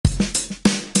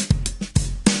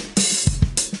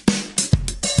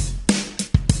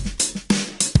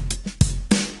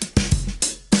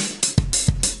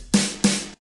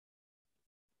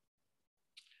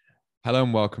Hello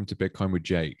and welcome to Bitcoin with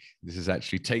Jake. This is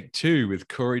actually take two with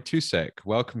Cory Tucek.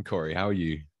 Welcome, Cory. How are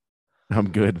you?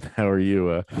 I'm good. How are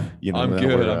you? I'm Now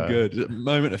good. we're I'm good. A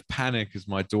moment of panic as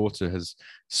my daughter has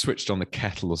switched on the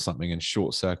kettle or something and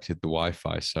short circuited the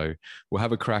Wi-Fi. So we'll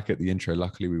have a crack at the intro.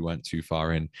 Luckily, we weren't too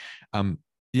far in. Um,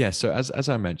 yeah. So as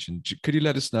I mentioned, could you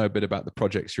let us know a bit about the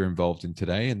projects you're involved in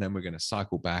today, and then we're going to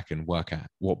cycle back and work out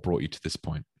what brought you to this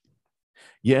point.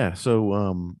 yeah.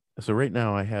 So right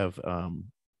now I have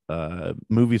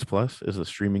Movies Plus is a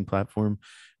streaming platform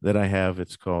that I have.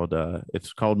 It's called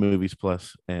Movies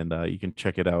Plus, and you can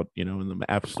check it out, in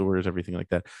the app stores, everything like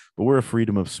that. But we're a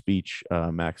freedom of speech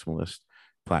maximalist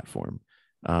platform.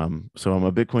 So I'm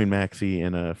a Bitcoin maxi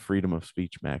and a freedom of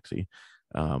speech maxi.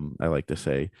 I like to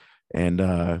say, and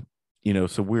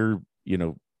so we're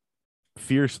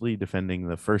fiercely defending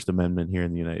the First Amendment here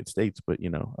in the United States, but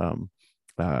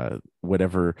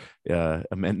whatever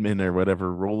amendment or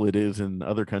whatever role it is in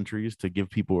other countries to give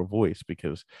people a voice,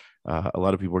 because a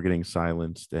lot of people are getting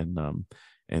silenced, and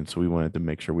so we wanted to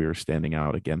make sure we were standing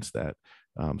out against that.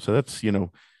 So that's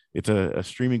it's a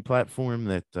streaming platform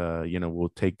that will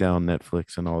take down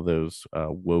Netflix and all those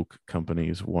woke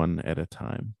companies one at a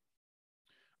time.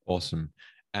 Awesome.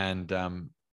 And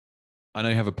I know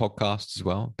you have a podcast as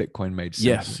well, Bitcoin Made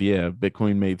Yes, Simple. yeah.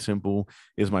 Bitcoin Made Simple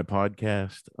is my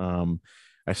podcast.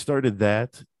 I started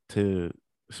that to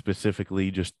specifically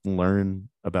just learn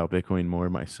about Bitcoin more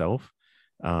myself.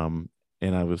 And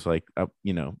I was like,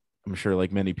 I'm sure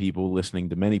like many people listening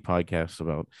to many podcasts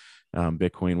about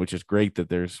Bitcoin, which is great that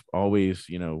there's always,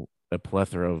 a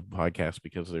plethora of podcasts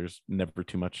because there's never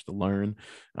too much to learn.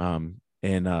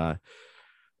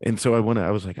 And so I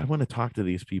was like, I want to talk to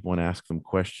these people and ask them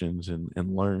questions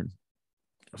and learn.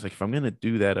 I was like, if I'm going to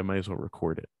do that, I might as well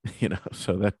record it,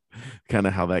 So that kind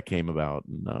of how that came about.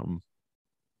 And,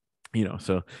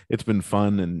 so it's been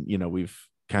fun, and, we've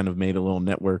kind of made a little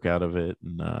network out of it,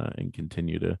 and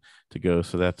continue to go.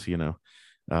 So that's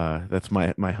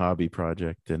my hobby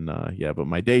project. And, yeah, but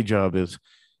my day job is,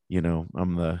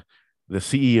 I'm the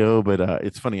CEO, but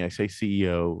it's funny. I say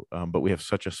CEO, but we have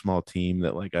such a small team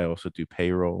that like I also do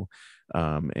payroll,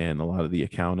 and a lot of the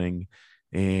accounting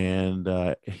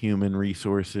and human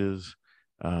resources,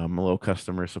 a little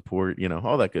customer support,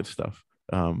 all that good stuff.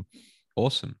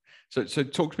 Awesome. So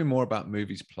talk to me more about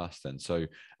Movies Plus then. So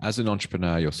as an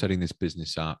entrepreneur, you're setting this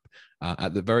business up.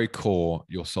 At the very core,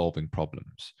 you're solving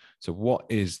problems. So what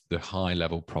is the high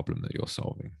level problem that you're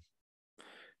solving?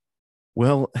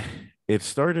 Well, it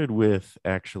started with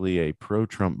actually a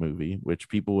pro-Trump movie, which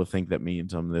people will think that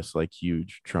means I'm this like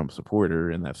huge Trump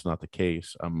supporter, and that's not the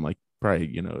case. I'm like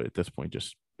probably, at this point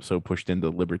just so pushed into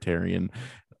libertarian,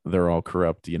 they're all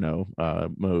corrupt,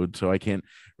 mode. So I can't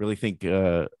really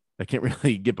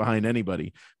get behind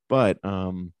anybody. But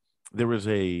there was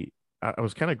I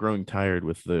was kind of growing tired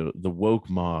with the woke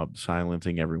mob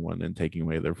silencing everyone and taking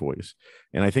away their voice.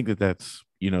 And I think that that's,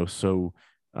 so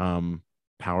um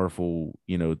powerful,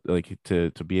 like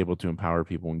to be able to empower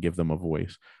people and give them a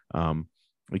voice.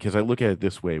 Because I look at it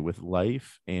this way with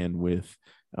life and with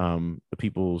the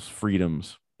people's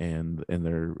freedoms and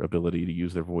their ability to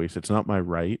use their voice. It's not my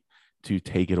right to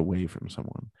take it away from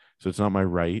someone. So it's not my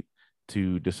right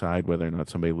to decide whether or not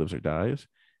somebody lives or dies.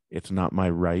 It's not my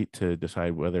right to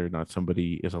decide whether or not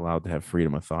somebody is allowed to have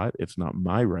freedom of thought. It's not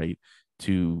my right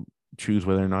to choose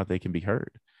whether or not they can be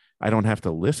heard. I don't have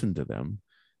to listen to them,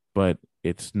 but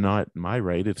it's not my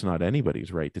right. It's not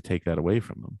anybody's right to take that away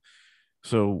from them.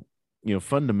 So,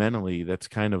 fundamentally, that's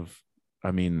kind of,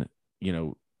 I mean,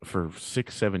 for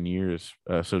 6, 7 years.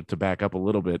 So to back up a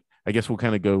little bit, I guess we'll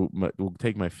kind of we'll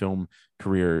take my film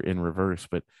career in reverse.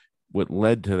 But what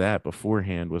led to that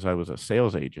beforehand was I was a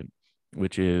sales agent,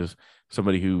 which is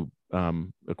somebody who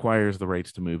acquires the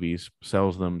rights to movies,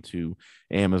 sells them to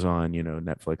Amazon,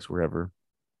 Netflix, wherever,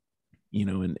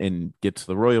 and gets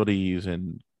the royalties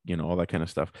and all that kind of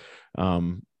stuff.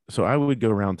 So I would go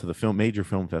around to the major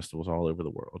film festivals all over the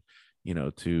world,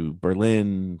 to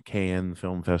Berlin, Cannes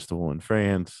Film Festival in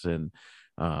France, and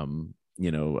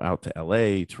out to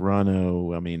LA,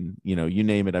 Toronto. I mean, you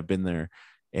name it, I've been there.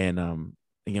 And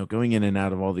going in and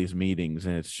out of all these meetings,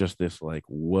 and it's just this like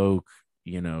woke,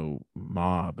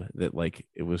 mob that like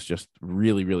it was just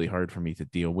really, really hard for me to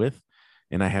deal with.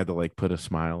 And I had to like put a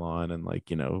smile on and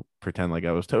like, pretend like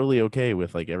I was totally okay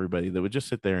with like everybody that would just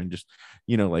sit there and just,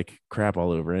 like crap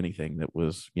all over anything that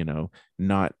was,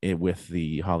 not with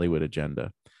the Hollywood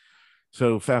agenda.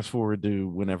 So fast forward to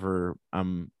whenever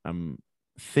I'm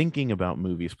thinking about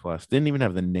Movies Plus, didn't even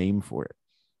have the name for it,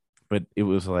 but it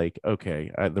was like,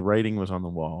 okay, the writing was on the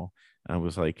wall. I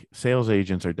was like, sales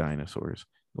agents are dinosaurs.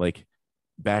 Like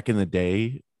back in the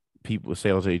day, people,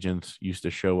 sales agents used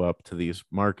to show up to these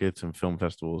markets and film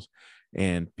festivals,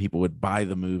 and people would buy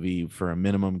the movie for a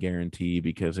minimum guarantee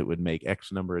because it would make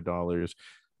X number of dollars.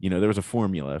 There was a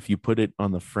formula. If you put it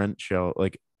on the front shelf,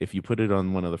 like if you put it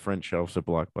on one of the front shelves at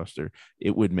Blockbuster,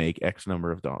 it would make X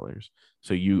number of dollars.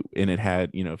 So and it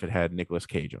had, if it had Nicolas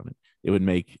Cage on it, it would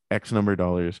make X number of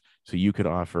dollars. So you could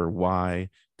offer Y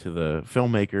to the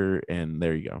filmmaker, and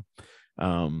there you go.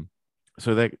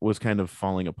 So that was kind of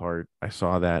falling apart. I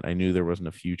saw that. I knew there wasn't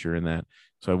a future in that.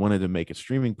 So I wanted to make a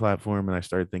streaming platform, and I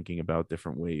started thinking about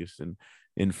different ways.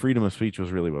 And freedom of speech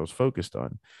was really what I was focused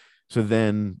on. So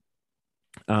then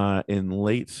in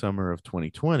late summer of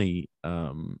 2020,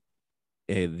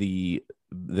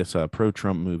 this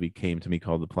pro-Trump movie came to me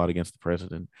called The Plot Against the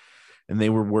President, and they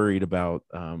were worried about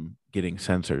getting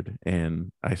censored.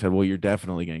 And I said, well, you're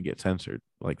definitely going to get censored.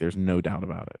 Like, there's no doubt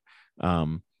about it.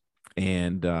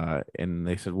 And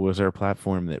they said, well, is there a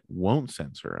platform that won't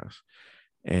censor us?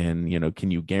 And,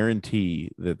 can you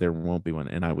guarantee that there won't be one?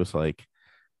 And I was like,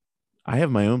 I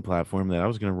have my own platform that I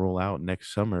was going to roll out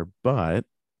next summer, but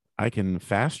I can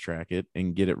fast track it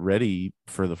and get it ready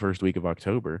for the first week of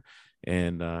October,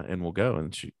 and we'll go.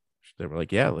 And they were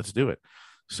like, yeah, let's do it.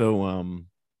 So, and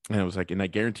I was like, and I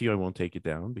guarantee you I won't take it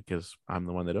down because I'm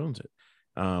the one that owns it.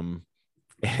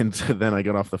 And so then I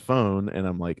got off the phone and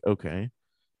I'm like, okay,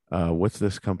 what's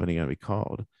this company going to be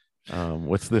called?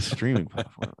 What's this streaming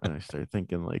platform? And I started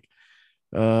thinking like,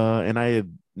 and I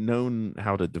had known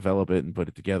how to develop it and put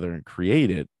it together and create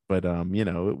it, but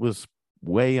it was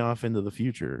way off into the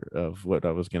future of what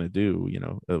I was going to do.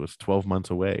 It was 12 months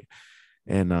away.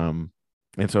 And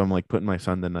so I'm like putting my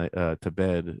son to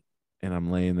bed, and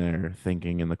I'm laying there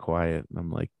thinking in the quiet, and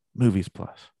I'm like, Movies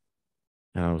Plus.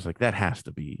 And I was like, that has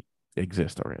to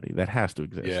exist already. That has to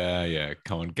exist. Yeah.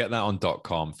 Come on, get that on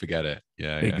 .com. Forget it.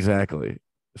 Yeah. Exactly.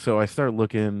 So I start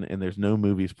looking, and there's no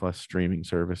Movies Plus streaming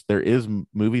service. There is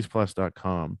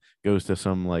moviesplus.com, goes to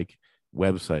some like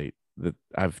website that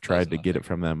I've tried to get it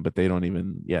from them, but they don't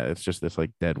even, it's just this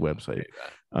like dead website.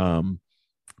 So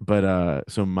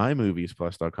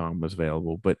mymoviesplus.com was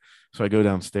available, but so I go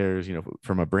downstairs,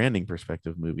 from a branding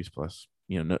perspective, Movies Plus,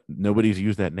 nobody's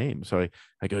used that name. So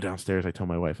I go downstairs, I tell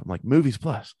my wife, I'm like, Movies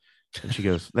Plus. And she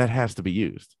goes, that has to be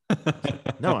used.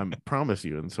 No, I promise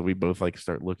you. And so we both like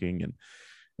start looking,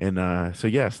 so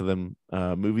then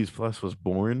Movies Plus was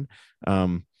born.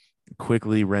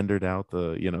 Quickly rendered out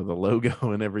the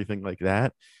logo and everything like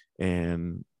that,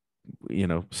 and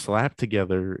slapped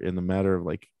together in the matter of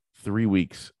like 3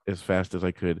 weeks, as fast as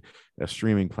I could, a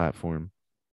streaming platform.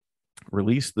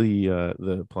 Released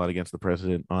the Plot Against the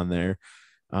President on there,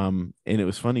 and it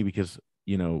was funny because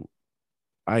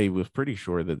I was pretty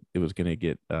sure that it was going to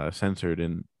get censored,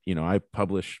 and I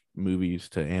publish movies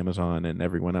to Amazon and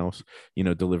everyone else,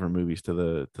 deliver movies to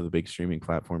the big streaming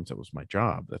platforms. That was my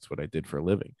job. That's what I did for a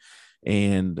living,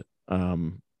 and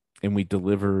we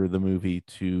deliver the movie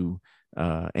to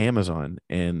Amazon,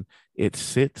 and it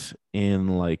sits in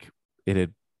like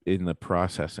in the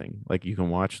processing. Like, you can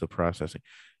watch the processing,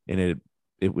 and it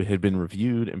had been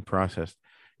reviewed and processed.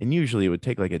 And usually it would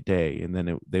take like a day, and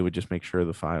then they would just make sure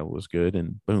the file was good,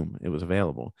 and boom, it was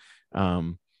available.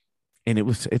 And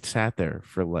it sat there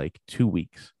for like 2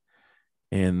 weeks.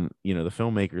 And, the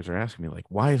filmmakers are asking me like,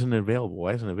 why isn't it available?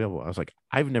 Why isn't it available? I was like,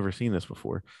 I've never seen this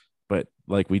before, but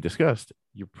like we discussed,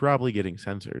 you're probably getting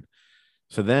censored.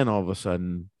 So then all of a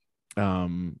sudden,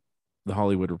 the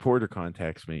Hollywood Reporter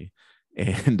contacts me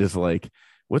and is like,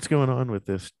 what's going on with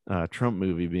this Trump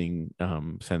movie being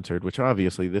censored? Which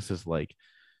obviously this is like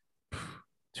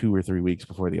 2 or 3 weeks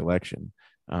before the election.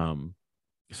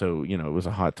 So, it was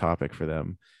a hot topic for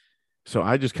them. So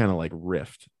I just kind of like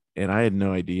riffed, and I had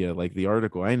no idea. Like, the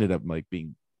article, I ended up like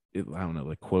being, I don't know,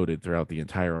 like quoted throughout the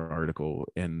entire article.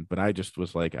 But I just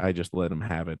was like, I just let them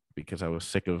have it because I was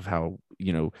sick of how,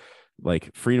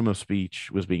 like freedom of speech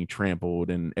was being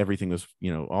trampled, and everything was,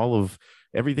 all of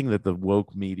everything that the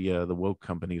woke media, the woke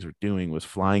companies were doing was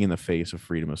flying in the face of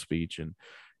freedom of speech.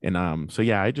 So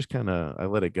yeah, I just kind of, I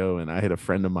let it go. And I had a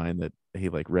friend of mine that he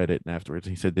like read it, and afterwards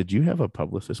he said, did you have a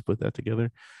publicist put that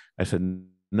together? I said,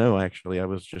 no, actually, I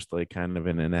was just like kind of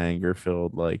in an anger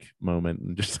filled like moment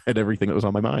and just said everything that was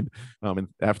on my mind. And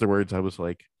afterwards I was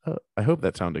like, I hope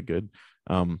that sounded good.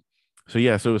 So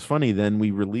yeah, so it was funny. Then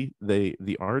we release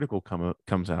the article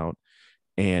comes out,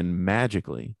 and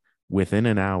magically, within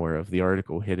an hour of the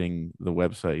article hitting the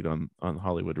website on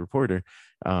Hollywood Reporter,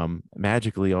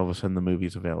 magically all of a sudden the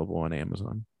movie's available on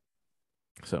Amazon.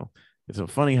 So it's so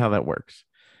funny how that works.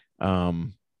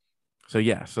 So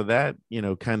yeah, so that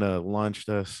kind of launched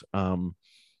us. But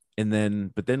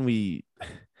then we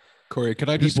Corey, could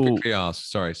I just People, quickly ask?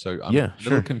 Sorry, so I'm yeah, a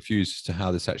little sure. confused as to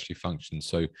how this actually functions.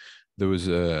 So there was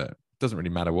a doesn't really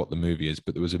matter what the movie is,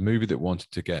 but there was a movie that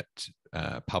wanted to get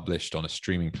published on a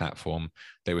streaming platform.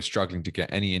 They were struggling to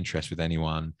get any interest with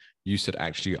anyone. You said,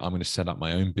 actually, I'm going to set up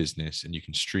my own business, and you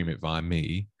can stream it via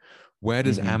me. Where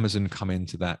does Hmm. Amazon come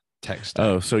into that tech stack?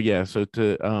 Oh, so yeah, so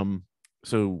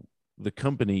the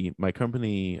company, my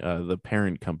company, the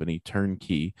parent company,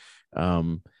 Turnkey,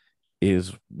 um,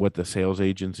 is what the sales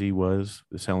agency was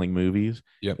selling movies,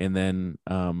 Yep. and then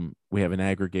we have an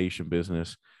aggregation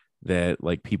business that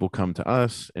like people come to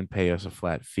us and pay us a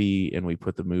flat fee, and we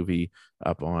put the movie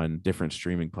up on different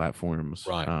streaming platforms,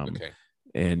 Right. Okay.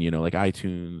 and like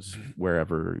iTunes,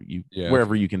 Yeah.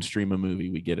 wherever Okay. you can stream a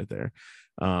movie, we get it there.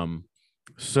 um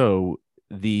so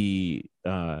the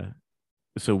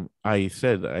so I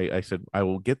said I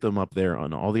will get them up there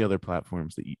on all the other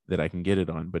platforms that I can get it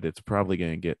on, but it's probably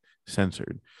going to get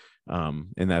censored.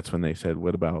 And that's when they said,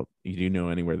 "What about you? Do you know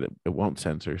anywhere that it won't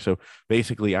censor?" So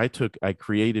basically, I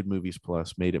created Movies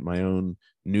Plus, made it my own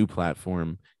new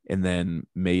platform, and then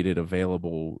made it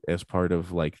available as part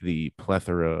of like the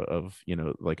plethora of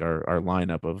like our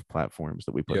lineup of platforms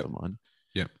that we put Yep. them on.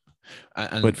 Yep.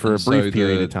 But for a And brief so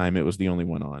period of the time, it was the only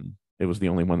one on. It was the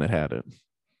only one that had it.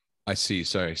 I see.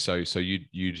 Sorry. So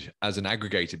you'd as an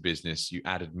aggregated business, you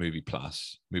added Movies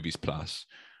Plus.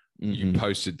 You Hmm.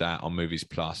 posted that on Movies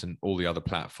Plus, and all the other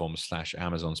platforms slash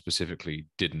Amazon specifically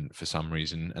didn't for some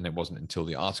reason. And it wasn't until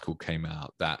the article came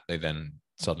out that they then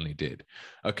suddenly did.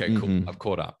 Okay, cool. Hmm. I've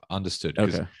caught up. Understood.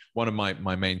 Because Okay. one of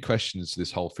my main questions to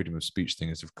this whole freedom of speech thing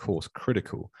is, of course,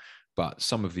 critical. But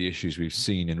some of the issues we've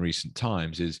seen in recent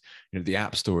times is, the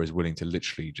App Store is willing to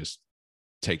literally just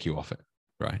take you off it,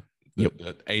 right? Yep. The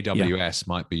Yeah. AWS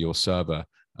might be your server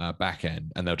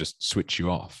backend, and they'll just switch you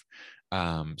off.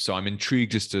 So I'm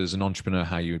intrigued just as an entrepreneur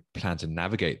how you plan to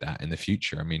navigate that in the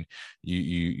future. I mean,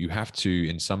 you have to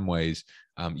in some ways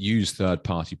use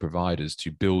third-party providers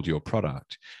to build your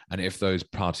product, and if those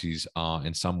parties are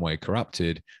in some way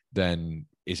corrupted, then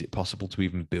is it possible to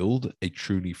even build a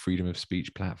truly freedom of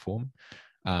speech platform?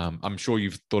 I'm sure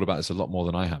you've thought about this a lot more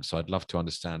than I have, so I'd love to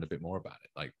understand a bit more about it.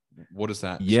 Like, what does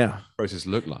that Yeah. process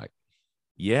look like?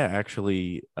 Yeah.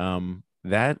 Actually,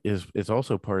 that is it's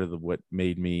also part of what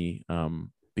made me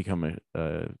become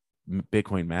a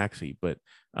Bitcoin maxi. But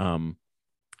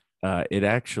it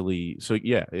actually, so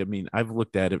yeah, I mean, I've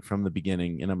looked at it from the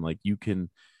beginning, and I'm like, you can,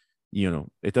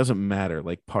 it doesn't matter.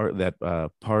 Like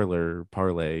that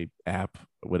parlay app,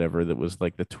 whatever, that was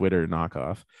like the Twitter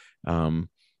knockoff. Um,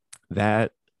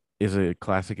 that is a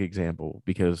classic example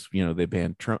because they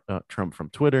banned Trump from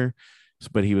Twitter,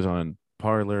 but he was on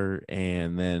Parler,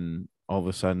 and then all of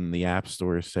a sudden the app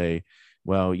stores say,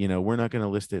 "Well, we're not going to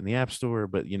list it in the app store,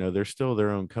 but they're still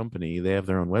their own company. They have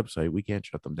their own website. We can't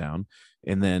shut them down."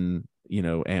 And then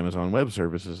Amazon Web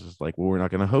Services is like, "Well, we're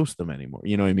not going to host them anymore."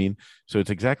 You know what I mean? So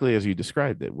it's exactly as you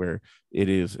described it, where it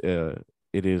is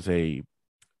a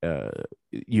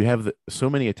you have so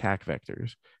many attack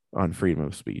vectors on freedom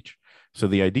of speech. So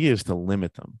the idea is to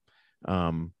limit them.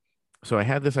 Um, so I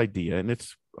had this idea, and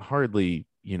it's hardly,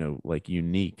 like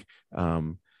unique.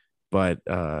 But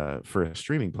for a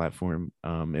streaming platform,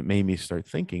 it made me start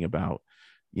thinking about,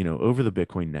 over the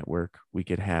Bitcoin network, we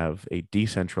could have a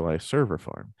decentralized server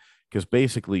farm, because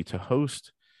basically to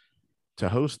host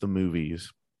the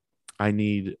movies, I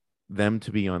need them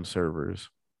to be on servers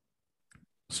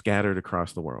scattered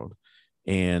across the world.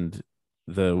 And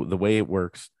the way it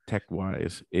works tech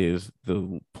wise is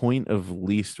the point of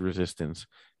least resistance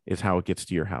is how it gets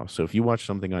to your house. So if you watch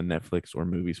something on Netflix or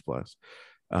Movies Plus,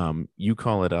 you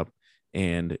call it up,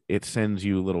 and it sends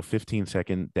you little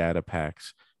 15-second data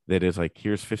packs that is like,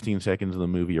 here's 15 seconds of the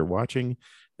movie you're watching.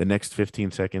 The next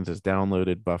 15 seconds is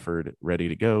downloaded, buffered, ready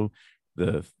to go.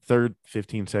 The third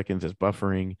 15 seconds is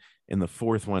buffering, and the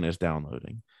fourth one is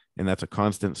downloading. And that's a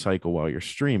constant cycle while you're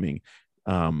streaming.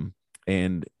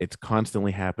 And it's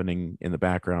constantly happening in the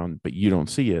background, but you don't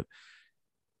see it.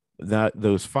 That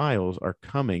those files are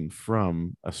coming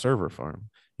from a server farm,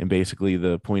 and basically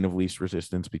the point of least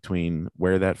resistance between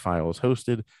where that file is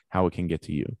hosted, how it can get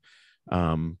to you.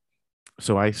 Um,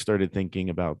 so I started thinking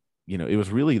about, it was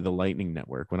really the Lightning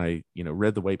Network when I,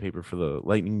 read the white paper for the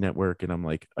Lightning Network, and I'm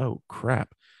like, oh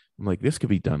crap. I'm like, this could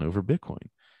be done over Bitcoin.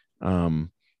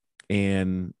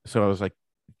 And so I was like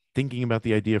thinking about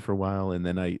the idea for a while, and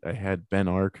then I had Ben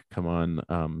Ark come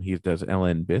on. He does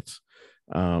LN Bits.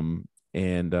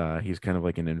 And he's kind of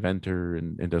like an inventor,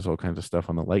 and does all kinds of stuff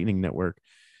on the Lightning Network.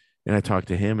 And I talked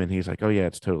to him, and he's like, "Oh yeah,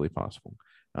 it's totally possible."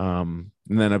 And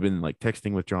then I've been like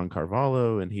texting with John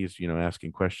Carvalho, and he's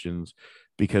asking questions,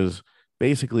 because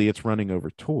basically it's running over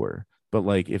Tor. But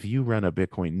like if you run a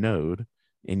Bitcoin node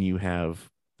and you have,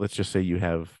 let's just say you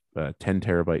have a 10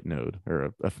 terabyte node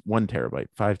or a 1 terabyte,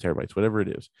 5 terabytes, whatever it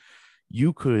is,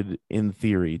 you could, in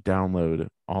theory, download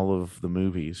all of the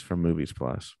movies from Movies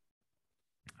Plus,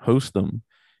 host them,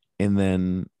 and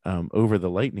then over the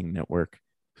Lightning Network,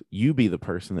 you be the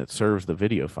person that serves the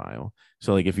video file.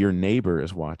 So, like, if your neighbor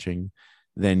is watching,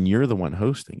 then you're the one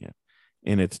hosting it,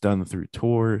 and it's done through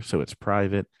Tor, so it's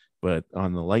private. But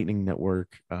on the Lightning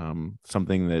Network,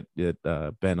 something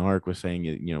that Ben Ark was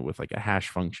saying, with like a hash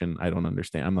function, I don't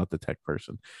understand. I'm not the tech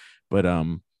person, but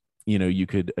you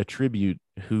could attribute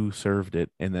who served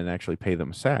it and then actually pay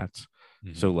them sats.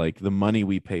 Mhm. So, like the money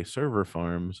we pay server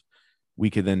farms, we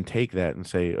could then take that and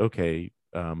say, okay,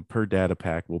 per data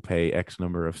pack, we'll pay X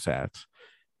number of sats,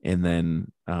 and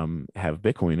then have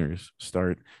Bitcoiners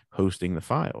start hosting the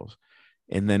files.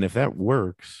 And then if that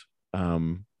works,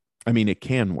 I mean, it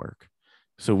can work.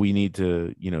 So we need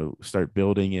to, start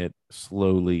building it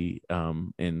slowly,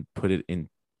 and put it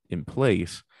in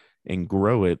place and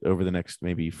grow it over the next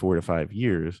maybe 4 to 5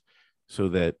 years, so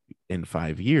that in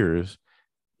 5 years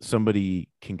somebody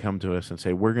can come to us and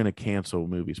say, we're going to cancel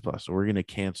Movies Plus, or we're going to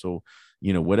cancel,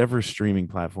 whatever streaming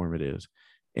platform it is.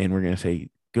 And we're going to say,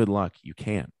 good luck, you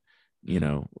can't.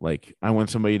 Like I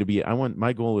want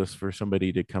my goal is for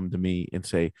somebody to come to me and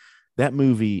say, that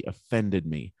movie offended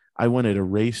me. I want it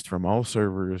erased from all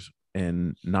servers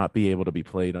and not be able to be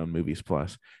played on Movies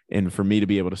Plus. And for me to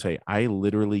be able to say, I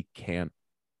literally can't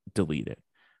delete it.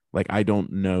 Like, I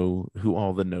don't know who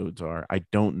all the nodes are. I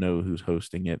don't know who's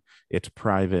hosting it. It's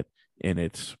private, and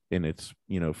it's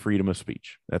freedom of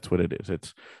speech. That's what it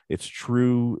is. It's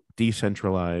true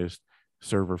decentralized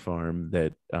server farm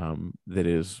that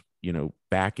is,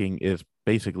 backing, is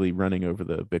basically running over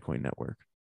the Bitcoin network.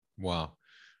 Wow.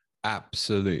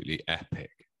 Absolutely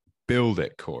epic. Build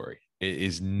it, Cory. It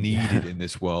is needed Yeah. in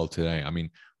this world today. I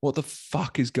mean, what the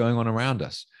fuck is going on around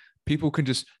us? People can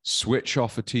just switch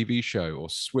off a TV show or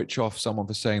switch off someone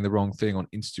for saying the wrong thing on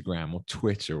Instagram or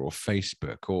Twitter or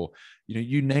Facebook, or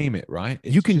you name it, right?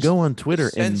 You It's can just go on the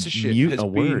Twitter and censorship mute has a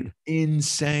been word.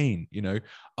 insane.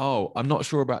 Oh, I'm not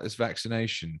sure about this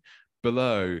vaccination.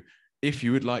 Below, if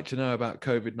you would like to know about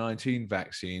COVID-19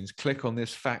 vaccines, click on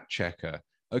this fact checker.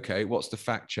 Okay, what's the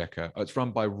fact checker? Oh, it's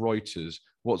run by Reuters.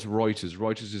 What's Reuters?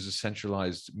 Reuters is a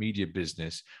centralized media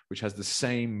business which has the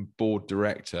same board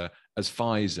director as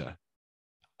Pfizer.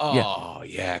 Yeah. Oh,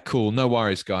 yeah, cool. No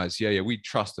worries, guys. Yeah, we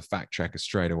trust the fact checker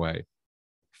straight away.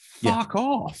 Yeah. Fuck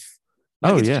off.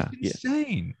 Like, Oh it's just yeah. Yeah.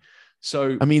 insane.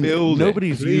 So I mean, build it,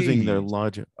 nobody's using their please.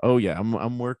 logic. Oh yeah,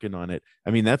 I'm working on it.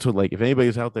 I mean, that's what, like, if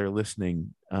anybody's out there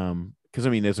listening, because I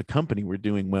mean, as a company, we're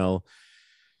doing well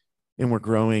and we're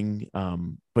growing,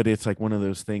 but it's like one of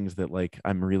those things that, like,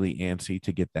 I'm really antsy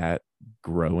to get that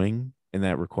growing, and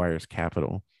that requires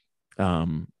capital.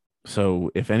 Um, so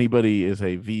if anybody is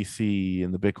a VC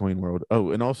in the Bitcoin world,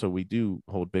 oh, and also we do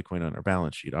hold Bitcoin on our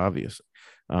balance sheet, obviously,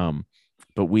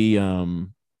 but we,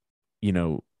 you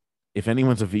know, if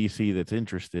anyone's a VC that's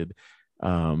interested,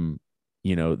 um,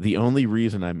 the only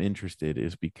reason I'm interested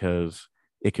is because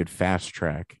it could fast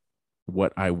track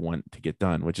what I want to get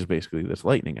done, which is basically this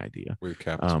lightning idea. With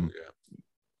capital, Um,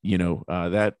 yeah.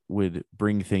 that would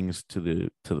bring things to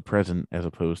the present, as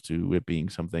opposed to it being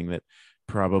something that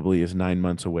probably is 9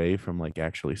 months away from, like,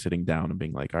 actually sitting down and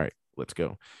being like, all right, let's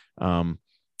go.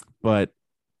 But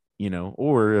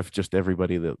or if just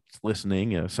everybody that's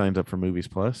listening signs up for Movies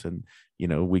Plus, and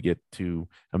we get to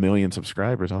 1 million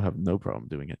subscribers, I'll have no problem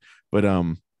doing it. But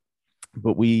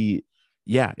we,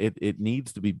 yeah, it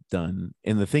needs to be done.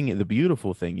 And the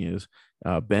beautiful thing is,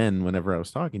 Ben, whenever I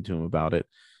was talking to him about it,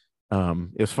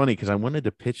 it was funny because I wanted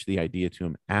to pitch the idea to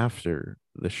him after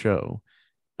the show.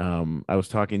 I was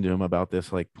talking to him about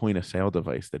this, like, point of sale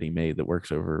device that he made that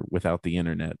works over without the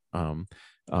internet,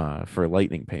 for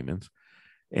lightning payments.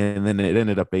 And then it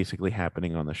ended up basically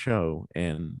happening on the show.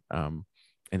 And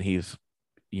he's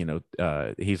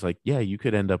like, yeah, you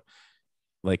could end up,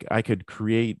 like, I could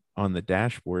create on the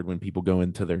dashboard when people go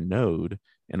into their node,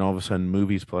 and all of a sudden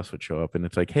Movies Plus would show up, and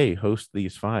it's like, hey, host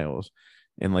these files,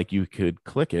 and, like, you could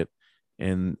click it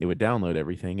and it would download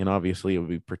everything, and obviously it would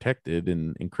be protected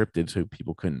and encrypted so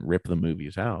people couldn't rip the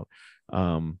movies out.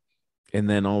 And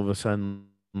then all of a sudden,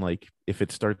 like, if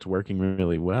it starts working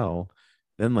really well,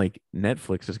 then, like,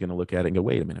 Netflix is going to look at it and go,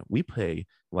 wait a minute, we pay,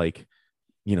 like,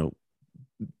 you know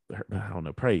I don't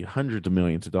know, probably hundreds of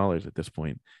millions of dollars at this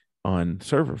point on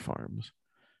server farms.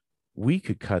 We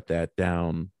could cut that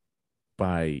down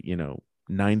by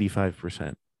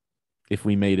 95% if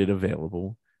we made it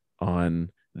available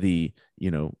on the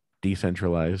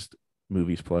decentralized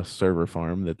Movies Plus server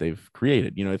farm that they've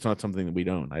created. It's not something that we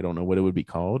don't. I don't know what it would be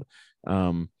called,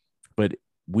 but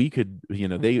we could.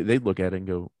 They'd look at it and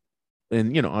go,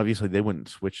 and obviously they wouldn't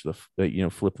switch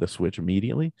flip the switch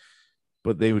immediately,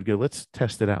 but they would go, let's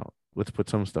test it out. Let's put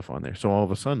some stuff on there. So all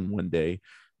of a sudden one day,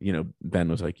 Ben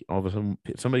was like, all of a sudden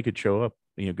somebody could show up,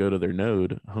 go to their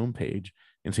Node homepage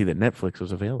and see that Netflix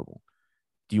was available.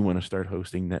 Do you want to start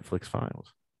hosting Netflix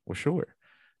files? Well, sure.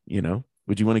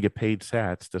 Would you want to get paid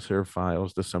sats to serve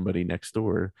files to somebody next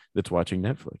door that's watching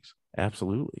Netflix?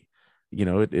 Absolutely.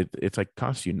 It's like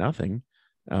costs you nothing,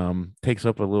 takes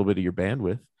up a little bit of your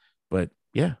bandwidth, but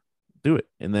yeah, do it.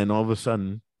 And then all of a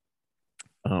sudden,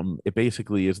 it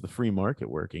basically is the free market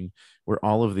working, where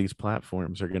all of these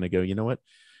platforms are going to go, you know what?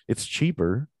 It's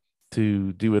cheaper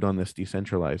to do it on this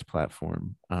decentralized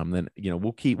platform. Then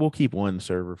we'll keep one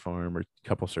server farm or a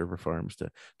couple server farms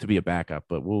to be a backup,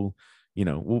 but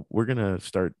we're gonna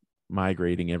start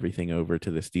migrating everything over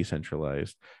to this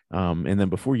decentralized. And then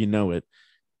before you know it,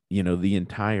 the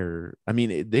entire,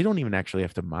 they don't even actually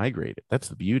have to migrate it. That's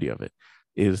the beauty of it,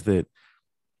 is that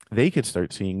they could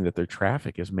start seeing that their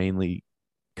traffic is mainly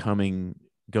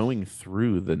going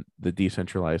through the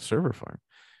decentralized server farm.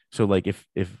 So like if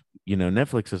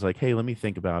Netflix is like, hey, let me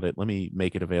think about it, let me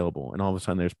make it available, and all of a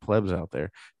sudden there's plebs out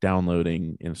there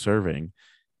downloading and serving,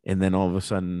 and then all of a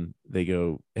sudden they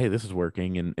go, hey, this is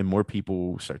working, and more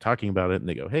people start talking about it, and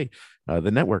they go, hey,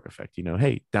 the network effect,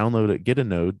 hey, download it, get a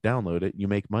node, download it, you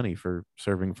make money for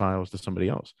serving files to somebody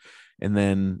else. And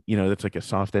then that's like a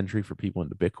soft entry for people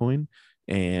into Bitcoin,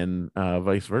 and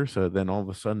vice versa. Then all of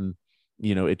a sudden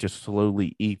it just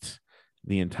slowly eats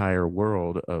the entire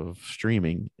world of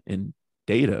streaming and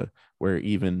data, where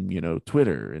even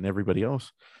Twitter and everybody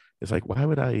else is like, why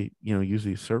would I use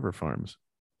these server farms?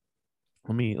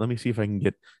 Let me see if I can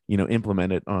get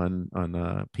implement it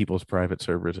on people's private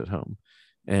servers at home.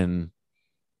 And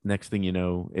next thing you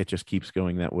know, it just keeps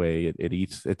going that way.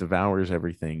 It devours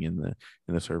everything in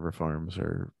the server farms,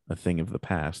 are a thing of the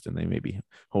past, and they maybe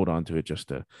hold on to it just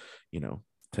to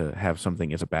have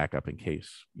something as a backup in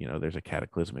case there's a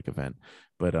cataclysmic event.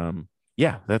 But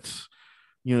yeah, that's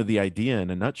the idea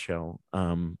in a nutshell.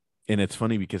 And it's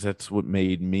funny because that's what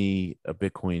made me a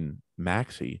Bitcoin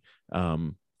maxi.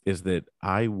 Is that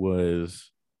I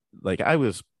was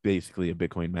basically a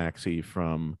Bitcoin maxi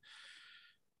from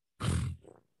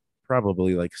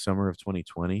probably like summer of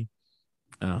 2020.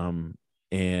 But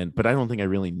I don't think I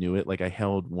really knew it. Like I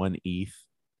held one ETH,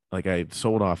 like I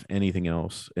sold off anything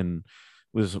else and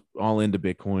was all into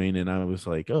Bitcoin. And I was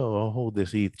like, oh, I'll hold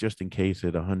this ETH just in case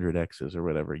it 100X's or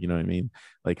whatever. You know what I mean?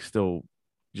 Like still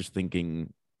just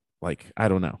thinking, like, I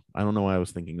don't know. I don't know why I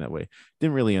was thinking that way.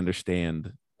 Didn't really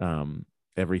understand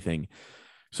everything.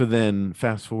 So then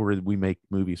fast forward, we make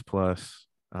Movies Plus,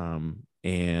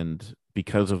 and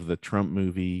because of the Trump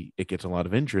movie, it gets a lot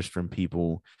of interest from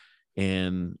people,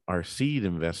 and our seed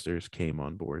investors came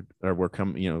on board, or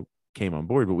came on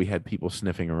board, but we had people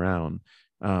sniffing around,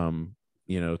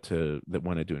 that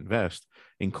wanted to invest,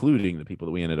 including the people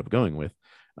that we ended up going with.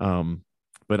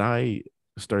 But I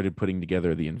started putting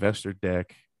together the investor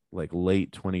deck like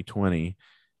late 2020,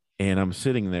 and I'm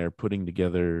sitting there putting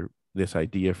together this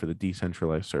idea for the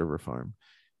decentralized server farm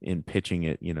and pitching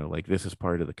it, like this is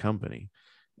part of the company.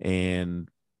 And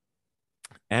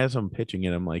as I'm pitching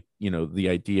it, I'm like, the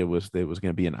idea was that it was going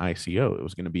to be an ICO. It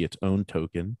was going to be its own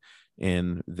token.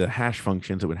 And the hash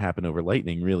functions that would happen over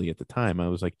Lightning, really at the time, I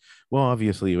was like, well,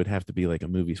 obviously it would have to be like a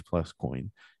Movies Plus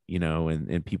coin,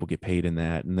 and people get paid in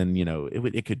that. And then,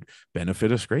 it could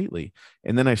benefit us greatly.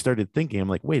 And then I started thinking, I'm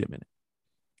like, wait a minute.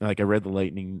 Like I read the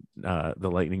Lightning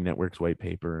Network's white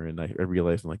paper, and I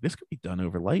realized, I'm like, this could be done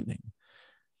over Lightning.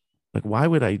 Like, why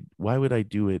would I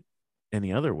do it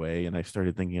any other way? And I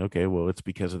started thinking, okay, well, it's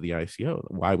because of the ICO.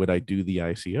 Why would I do the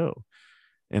ICO?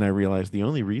 And I realized the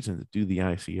only reason to do the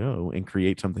ICO and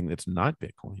create something that's not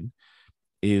Bitcoin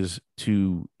is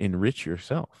to enrich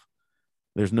yourself.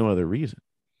 There's no other reason.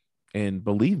 And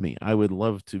believe me, I would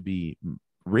love to be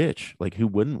rich. Like, who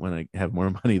wouldn't want to have more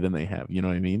money than they have? You know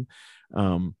what I mean?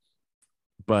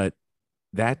 But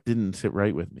that didn't sit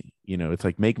right with me. It's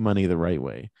like, make money the right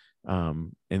way.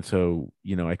 And so,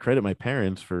 I credit my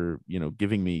parents for,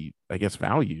 giving me, I guess,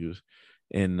 values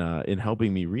in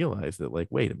helping me realize that, like,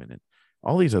 wait a minute,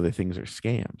 all these other things are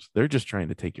scams. They're just trying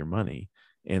to take your money,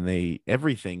 and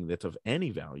everything that's of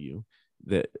any value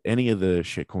that any of the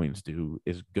shit coins do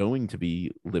is going to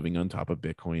be living on top of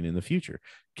Bitcoin in the future.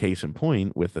 Case in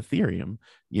point with Ethereum,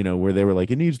 where they were like,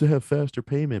 it needs to have faster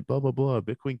payment, blah, blah, blah,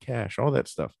 Bitcoin Cash, all that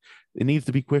stuff. It needs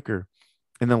to be quicker.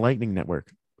 And the Lightning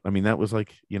Network, that was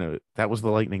like, that was the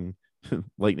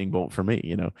lightning bolt for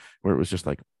me, where it was just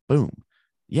like, boom,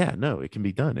 Yeah, no, it can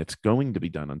be done. It's going to be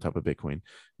done on top of Bitcoin.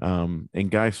 And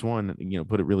Guy Swan,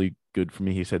 put it really good for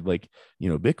me. He said, like,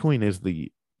 Bitcoin is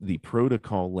the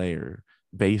protocol layer,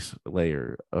 base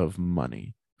layer of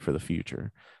money for the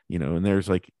future. And there's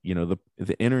like,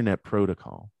 the internet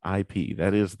protocol, IP,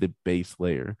 that is the base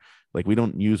layer. Like we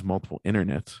don't use multiple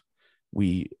internets.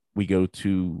 We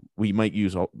might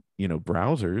use all,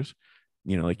 browsers,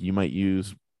 like you might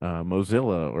use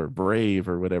Mozilla or Brave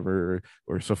or whatever,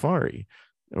 or Safari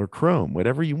or Chrome,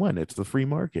 whatever you want. It's the free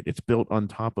market. It's built on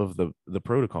top of the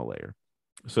protocol layer.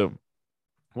 So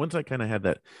once I kind of had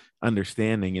that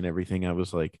understanding and everything, I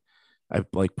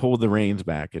like pulled the reins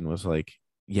back and was like,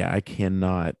 yeah, I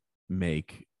cannot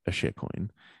make a shitcoin.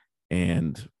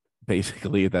 And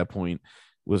basically at that point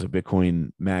was a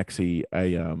Bitcoin maxi.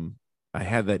 I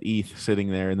had that ETH sitting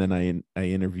there, and then I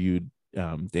interviewed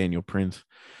Daniel Prince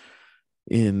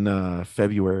in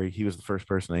February. He was the first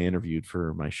person I interviewed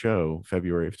for my show,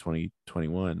 February of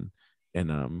 2021.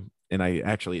 And I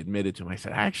actually admitted to him, I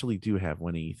said, I actually do have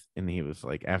one ETH. And he was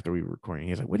like, after we were recording,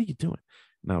 he was like, what are you doing?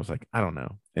 And I was like, I don't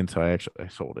know. And so I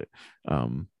sold it.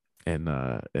 And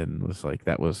was like,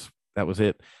 that was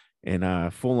it.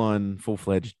 And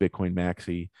full-fledged Bitcoin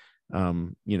maxi,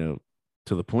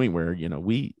 to the point where,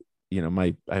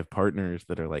 I have partners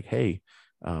that are like, hey,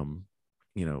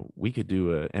 we could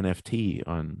do a NFT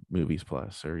on Movies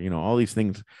Plus, or all these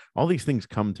things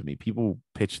come to me. People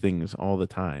pitch things all the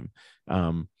time.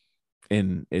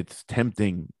 And it's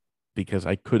tempting because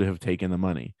I could have taken the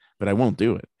money, but I won't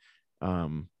do it.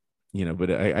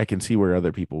 But I can see where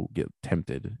other people get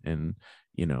tempted, and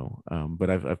but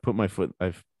I've put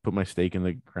my stake in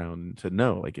the ground and said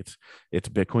no, like it's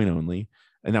Bitcoin only.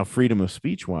 And now freedom of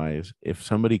speech wise, if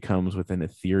somebody comes with an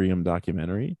Ethereum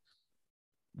documentary,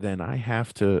 then I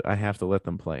have to let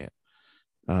them play it,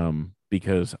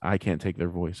 because I can't take their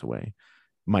voice away.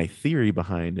 My theory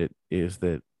behind it is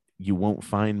that you won't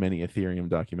find many Ethereum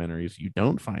documentaries. You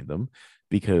don't find them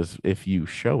because if you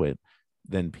show it,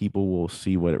 then people will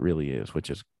see what it really is, which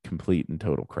is complete and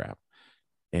total crap.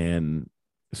 And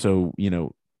so,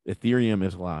 Ethereum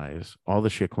is lies. All the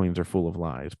shitcoins are full of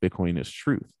lies. Bitcoin is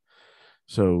truth.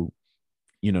 So,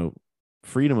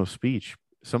 freedom of speech,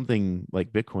 something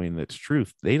like Bitcoin that's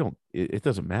truth, it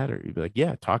doesn't matter. You'd be like,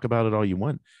 yeah, talk about it all you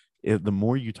want. The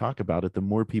more you talk about it, the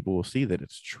more people will see that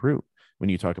it's true when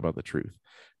you talk about the truth.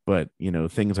 But,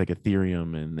 things like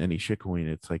Ethereum and any shitcoin,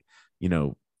 it's like,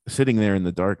 sitting there in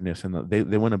the darkness, and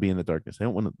they want to be in the darkness. They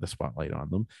don't want the spotlight on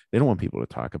them. They don't want people to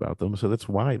talk about them. So that's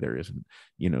why there isn't,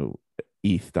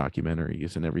 ETH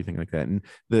documentaries and everything like that. And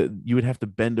you would have to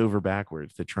bend over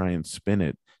backwards to try and spin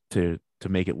it to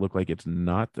make it look like it's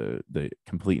not the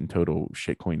complete and total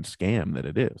shitcoin scam that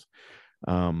it is.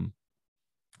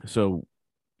 So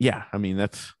yeah, I mean,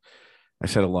 I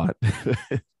said a lot.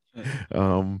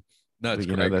 No, it's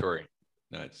but great, Cory.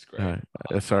 No, it's great.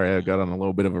 Sorry, I got on a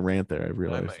little bit of a rant there. I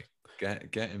realized. No,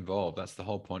 mate, get involved. That's the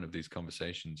whole point of these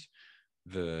conversations.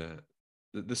 The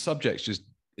subject's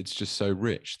it's just so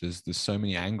rich. There's so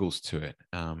many angles to it.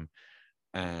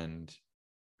 And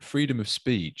freedom of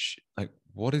speech, like,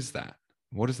 what is that?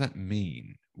 What does that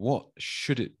mean? What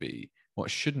should it be?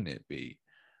 What shouldn't it be?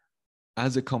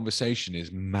 As a conversation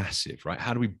is massive, right?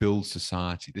 How do we build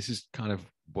society? This is kind of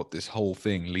what this whole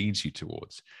thing leads you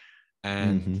towards.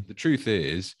 And the truth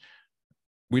is,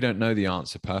 we don't know the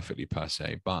answer perfectly per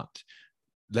se, but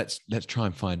let's try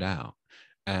and find out.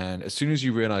 And as soon as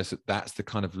you realize that that's the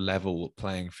kind of level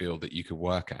playing field that you could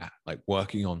work at, like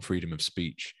working on freedom of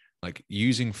speech, like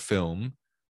using film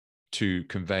to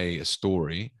convey a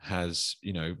story has,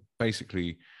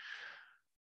 basically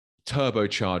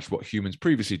turbocharged what humans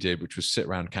previously did, which was sit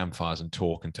around campfires and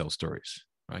talk and tell stories.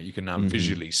 Right? You can now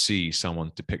visually see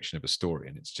someone's depiction of a story,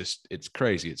 and it's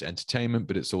crazy. It's entertainment,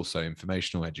 but it's also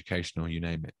informational, educational, you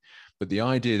name it. But the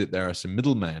idea that there are some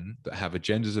middlemen that have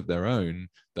agendas of their own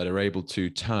that are able to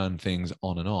turn things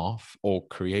on and off, or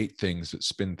create things that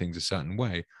spin things a certain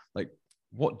way, like,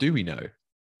 what do we know?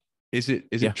 Is it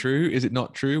true? Is it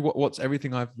not true? What's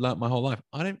everything I've learned my whole life?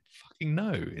 I don't fucking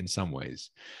know in some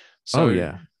ways.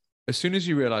 So as soon as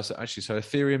you realize that actually, so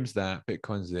Ethereum's that,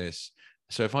 Bitcoin's this.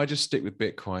 So if I just stick with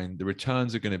Bitcoin, the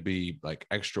returns are going to be like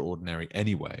extraordinary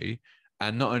anyway.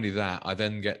 And not only that, I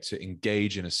then get to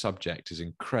engage in a subject as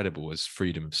incredible as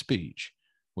freedom of speech.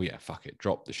 Well, yeah, fuck it,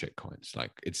 drop the shit coins.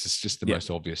 Like, it's just the most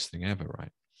obvious thing ever,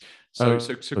 right? So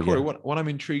Cory, what I'm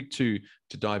intrigued to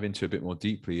dive into a bit more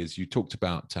deeply is you talked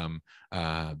about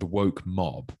the woke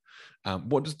mob.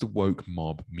 What does the woke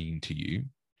mob mean to you?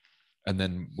 And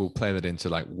then we'll play that into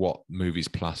like what Movies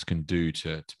Plus can do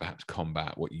to perhaps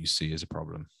combat what you see as a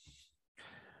problem.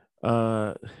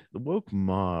 Uh, the woke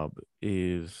mob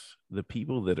is the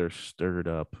people that are stirred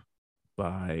up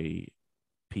by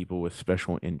people with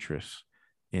special interests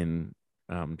in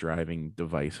driving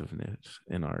divisiveness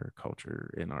in our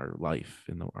culture, in our life,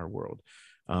 in our world.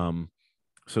 Um,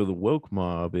 so the woke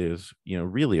mob is,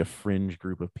 really a fringe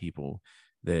group of people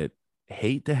that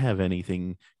hate to have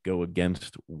anything go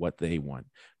against what they want.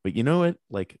 But you know what?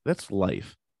 Like, that's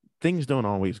life. Things don't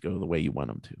always go the way you want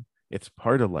them to. It's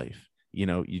part of life.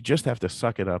 You just have to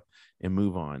suck it up and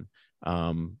move on.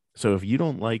 So if you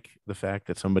don't like the fact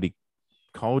that somebody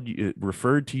called you,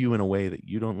 referred to you in a way that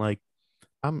you don't like,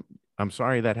 I'm I'm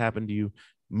sorry that happened to you.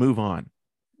 Move on.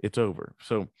 It's over.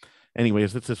 So,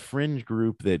 anyways, it's this fringe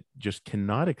group that just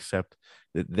cannot accept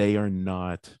that they are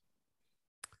not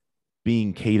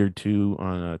being catered to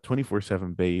on a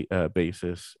 24/7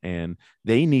 basis, and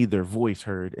they need their voice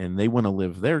heard, and they want to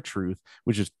live their truth,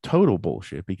 which is total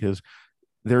bullshit, because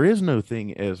there is no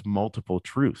thing as multiple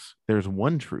truths. There's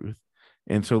one truth.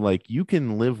 And so, like, you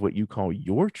can live what you call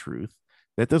your truth.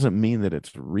 That doesn't mean that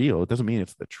it's real. It doesn't mean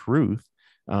it's the truth.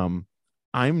 Um,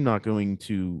 I'm not going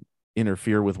to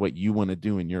interfere with what you want to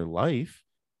do in your life.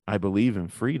 I believe in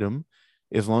freedom.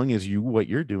 As long as what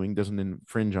you're doing doesn't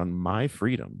infringe on my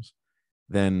freedoms,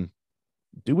 then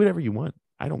do whatever you want.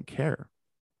 I don't care.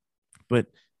 But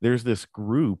there's this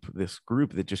group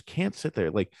that just can't sit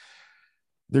there. Like,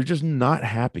 they're just not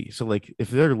happy. So, like, if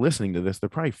they're listening to this, they're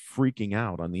probably freaking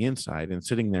out on the inside and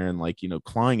sitting there and, like,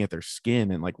 clawing at their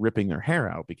skin and, like, ripping their hair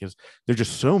out, because they're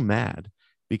just so mad,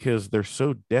 because they're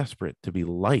so desperate to be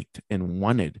liked and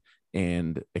wanted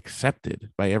and accepted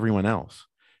by everyone else,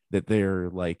 that they're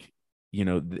like,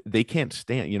 they can't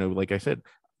stand, like I said,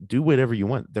 do whatever you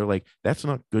want. They're like, that's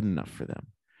not good enough for them.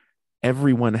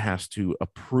 Everyone has to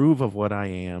approve of what I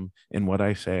am and what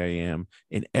I say I am,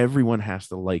 and everyone has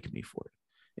to like me for it.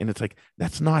 And it's like,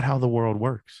 that's not how the world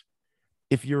works.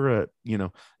 If you're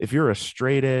a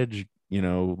straight edge,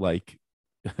 like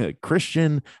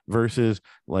Christian versus,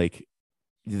 like,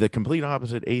 the complete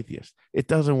opposite atheist, it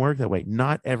doesn't work that way.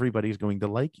 Not everybody's going to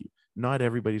like you. Not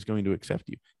everybody's going to accept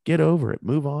you. Get over it.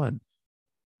 Move on.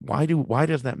 Why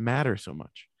does that matter so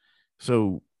much?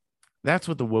 So that's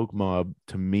what the woke mob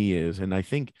to me is. And I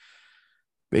think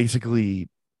basically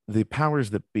the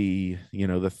powers that be,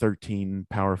 the 13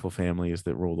 powerful families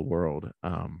that rule the world,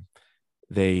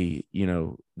 they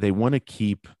want to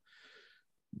keep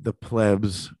the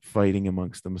plebs fighting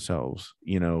amongst themselves.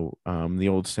 The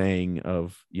old saying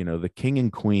of, the king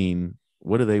and queen,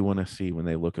 what do they want to see when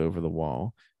they look over the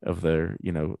wall of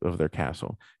their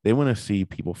castle? They want to see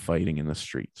people fighting in the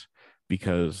streets,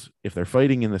 because if they're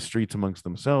fighting in the streets amongst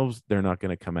themselves, they're not going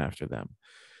to come after them.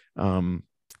 um,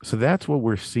 so that's what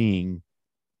we're seeing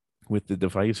with the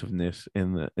divisiveness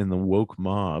in the woke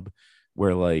mob,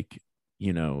 where, like,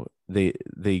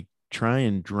 they try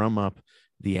and drum up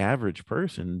the average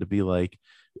person to be like,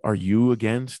 are you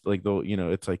against, like, they'll,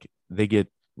 it's like they get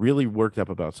really worked up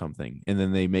about something, and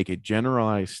then they make a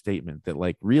generalized statement that,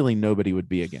 like, really nobody would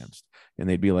be against, and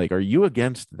they'd be like, are you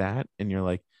against that? And you're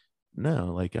like, no,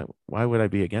 like, why would I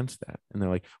be against that? And they're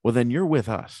like, well, then you're with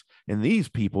us, and these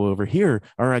people over here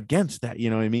are against that. You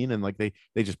know what I mean? And, like, they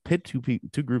just pit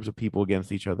two groups of people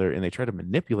against each other, and they try to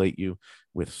manipulate you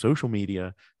with social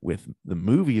media, with the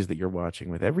movies that you're watching,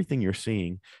 with everything you're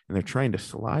seeing, and they're trying to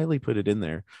slyly put it in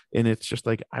there. And it's just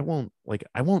like, I won't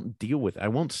deal with it. I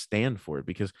won't stand for it,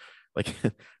 because, like,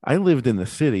 I lived in the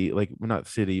city, like, not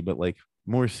city, but, like,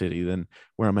 more city than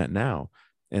where I'm at now.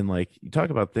 And, like, you talk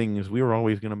about things, we were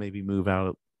always going to maybe move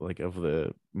out, like, of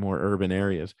the more urban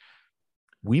areas.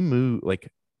 We move,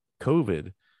 like,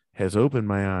 COVID has opened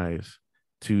my eyes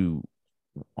to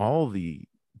all the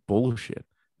bullshit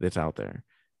that's out there.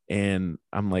 And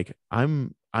I'm like,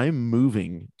 I'm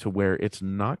moving to where it's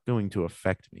not going to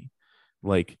affect me.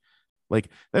 Like,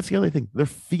 that's the other thing. They're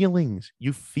feelings.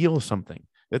 You feel something.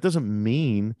 That doesn't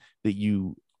mean that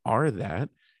you are that.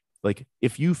 Like,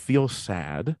 if you feel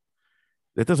sad,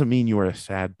 that doesn't mean you are a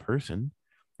sad person.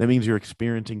 That means you're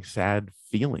experiencing sad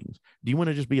feelings. Do you want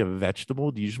to just be a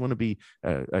vegetable? Do you just want to be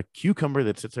a cucumber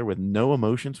that sits there with no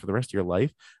emotions for the rest of your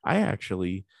life? I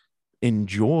actually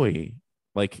enjoy,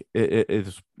 like,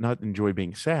 it's not enjoy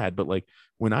being sad, but, like,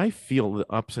 when I feel the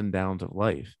ups and downs of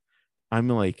life, I'm,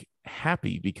 like,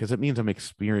 happy, because it means I'm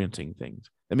experiencing things.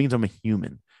 That means I'm a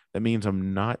human. That means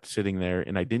I'm not sitting there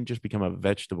and I didn't just become a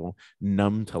vegetable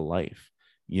numb to life,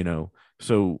 you know?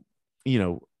 So, you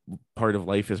know, part of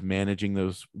life is managing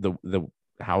the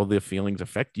how the feelings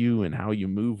affect you and how you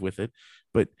move with it.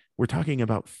 But we're talking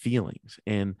about feelings,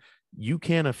 and you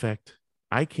can't affect,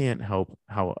 I can't help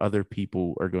how other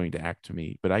people are going to act to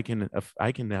me, but I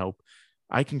can help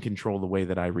I can control the way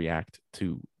that I react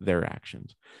to their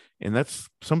actions. And that's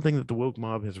something that the woke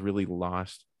mob has really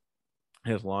lost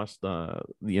their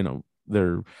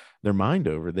mind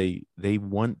over. They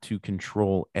want to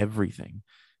control everything.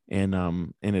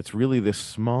 And it's really this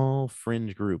small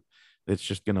fringe group that's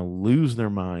just going to lose their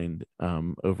mind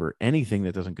over anything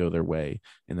that doesn't go their way,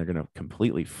 and they're going to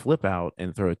completely flip out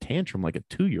and throw a tantrum like a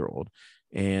 2-year old.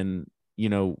 And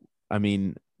I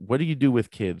mean, what do you do with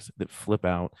kids that flip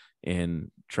out and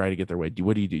try to get their way?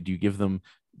 What do you do? Do you give them,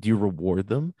 do you reward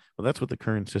them? Well, that's what the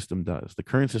current system does. The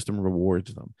current system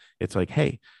rewards them. It's like,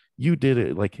 hey, you did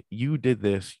it, like you did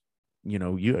this,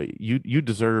 you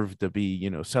deserve to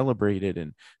be,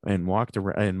 celebrated and walked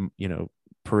around and,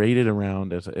 paraded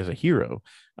around as a hero.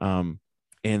 And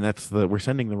we're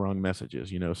sending the wrong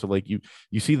messages. So like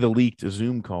you see the leaked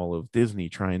Zoom call of Disney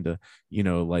trying to,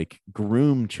 like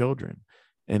groom children.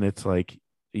 And it's like,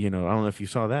 I don't know if you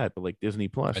saw that, but like Disney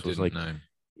Plus was like, know.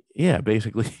 yeah,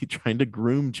 basically trying to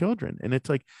groom children. And it's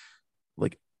like,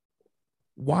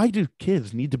 why do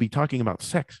kids need to be talking about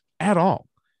sex at all?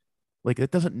 Like,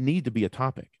 it doesn't need to be a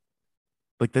topic.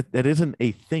 Like that isn't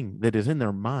a thing that is in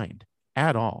their mind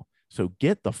at all. So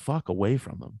get the fuck away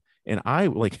from them. And I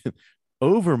like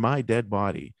over my dead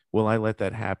body will I let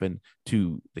that happen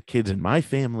to the kids in my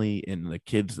family and the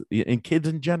kids and kids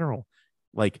in general.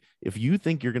 Like, if you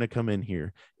think you're going to come in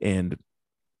here and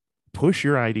push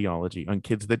your ideology on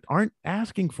kids that aren't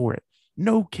asking for it,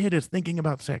 no kid is thinking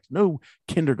about sex. No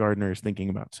kindergartner is thinking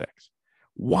about sex.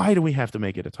 Why do we have to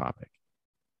make it a topic?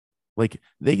 Like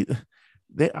we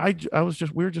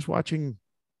were just watching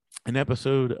an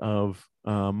episode of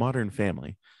Modern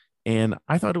Family, and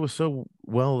I thought it was so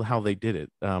well how they did it.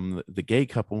 The gay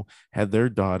couple had their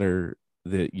daughter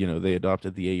that, they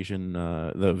adopted the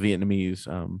the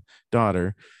Vietnamese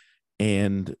daughter,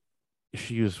 and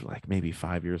she was like maybe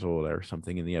 5 years old or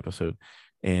something in the episode.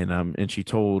 And she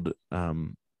told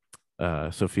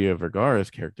Sofia Vergara's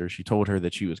character, she told her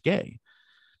that she was gay.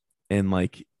 And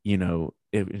like,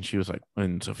 and she was like,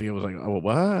 and Sophia was like, oh,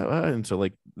 what? And so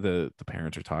like the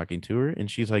parents are talking to her, and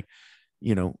she's like,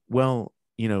 well,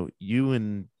 you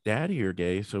and daddy are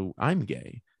gay, so I'm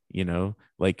gay.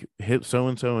 Like so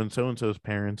and so and so and so's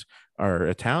parents are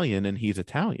Italian, and he's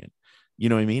Italian. You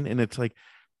know what I mean? And it's like,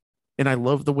 and I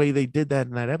love the way they did that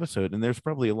in that episode. And there's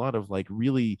probably a lot of like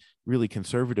really, really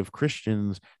conservative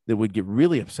Christians that would get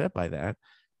really upset by that.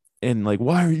 And like,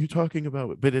 why are you talking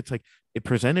about it? But it's like, it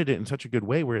presented it in such a good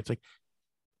way where it's like,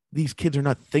 these kids are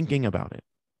not thinking about it.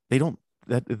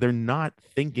 They're not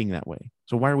thinking that way.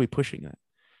 So why are we pushing that?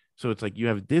 So it's like, you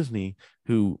have Disney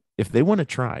who, if they want to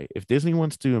try, if Disney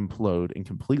wants to implode and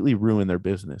completely ruin their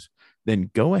business, then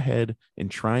go ahead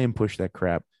and try and push that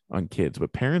crap on kids.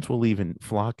 But parents will even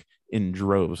flock in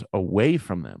droves away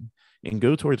from them and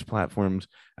go towards platforms.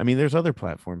 I mean, there's other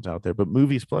platforms out there, but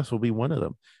Movies Plus will be one of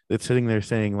them that's sitting there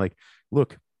saying like,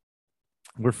 look,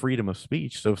 we're freedom of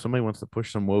speech. So if somebody wants to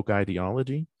push some woke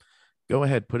ideology, go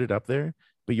ahead, put it up there,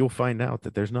 but you'll find out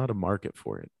that there's not a market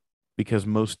for it because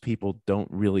most people don't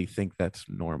really think that's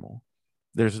normal.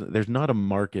 There's not a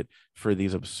market for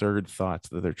these absurd thoughts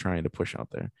that they're trying to push out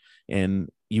there. And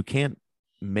you can't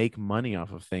make money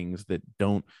off of things that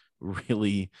don't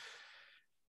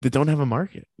have a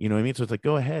market. You know what I mean? So it's like,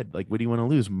 go ahead. Like, what do you want to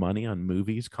lose money on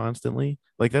movies constantly?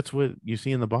 Like, that's what you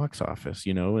see in the box office,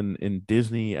 and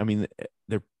Disney. I mean,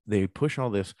 they push all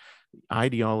this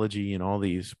ideology and all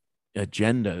these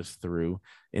agendas through,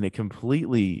 and it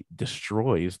completely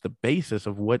destroys the basis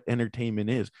of what entertainment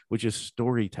is, which is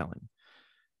storytelling.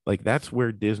 Like, that's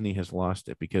where Disney has lost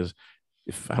it, because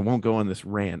if I won't go on this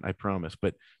rant, I promise,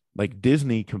 but like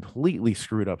Disney completely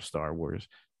screwed up Star Wars.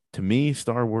 To me,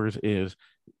 Star Wars is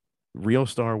real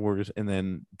Star Wars, and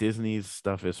then Disney's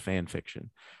stuff is fan fiction.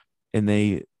 And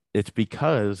it's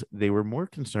because they were more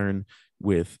concerned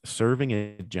with serving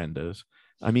agendas.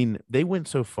 I mean, they went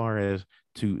so far as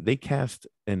they cast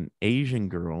an Asian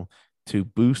girl to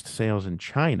boost sales in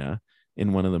China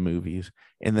in one of the movies.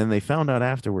 And then they found out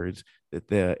afterwards that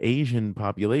the Asian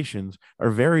populations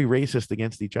are very racist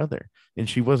against each other. And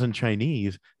she wasn't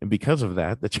Chinese. And because of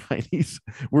that, the Chinese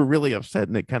were really upset,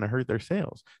 and it kind of hurt their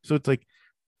sales. So it's like,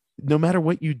 no matter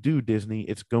what you do, Disney,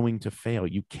 it's going to fail.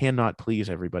 You cannot please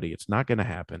everybody. It's not going to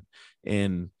happen.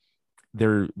 And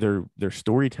their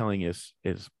storytelling is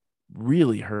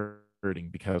really hurting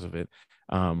because of it.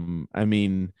 I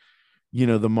mean,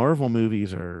 the Marvel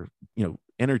movies are,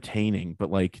 entertaining, but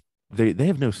like they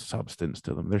have no substance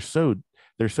to them. They're so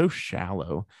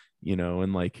shallow,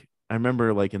 and like I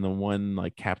remember like in the one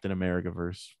like Captain America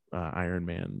verse Iron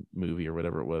Man movie or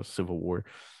whatever it was, Civil War.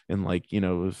 And like, it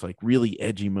was like really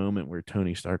edgy moment where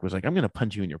Tony Stark was like, I'm going to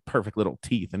punch you in your perfect little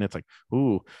teeth. And it's like,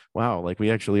 ooh, wow. Like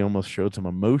we actually almost showed some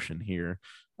emotion here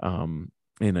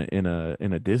in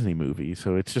a Disney movie.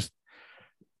 So it's just,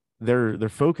 they're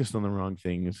focused on the wrong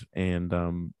things. And,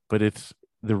 but it's,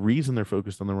 the reason they're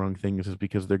focused on the wrong things is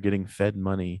because they're getting fed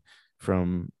money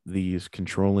from these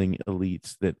controlling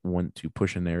elites that want to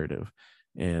push a narrative.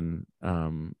 And,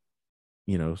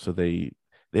 so they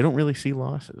don't really see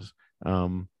losses,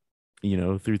 um,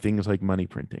 through things like money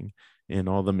printing and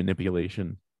all the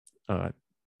manipulation. Uh,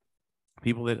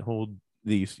 People that hold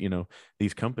these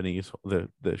companies, the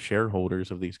shareholders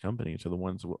of these companies are the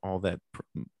ones all that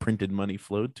printed money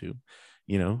flowed to,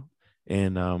 you know,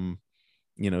 and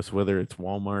so whether it's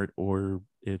Walmart or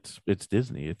it's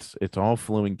Disney, it's all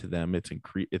flowing to them.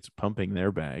 It's pumping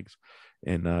their bags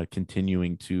and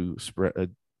continuing to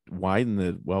spread widen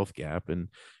the wealth gap. And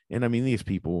I mean, these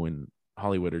people in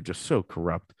Hollywood are just so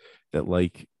corrupt that,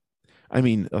 like, I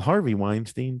mean, Harvey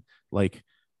Weinstein, like,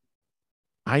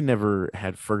 I never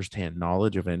had firsthand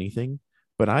knowledge of anything,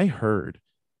 but I heard,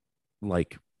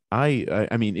 like,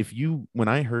 I mean, if you when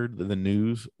I heard the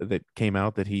news that came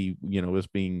out that he, was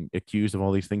being accused of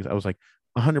all these things, I was like,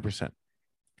 100%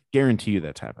 guarantee you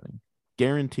that's happening.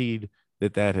 Guaranteed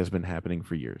that has been happening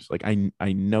for years. Like,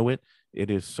 I know it. It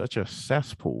is such a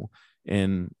cesspool.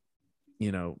 And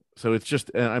so it's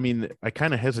just, I mean, I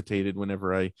kind of hesitated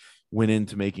whenever I went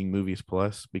into making Movies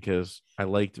Plus, because I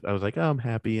was like, oh, I'm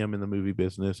happy, I'm in the movie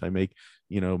business, I make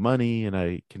money, and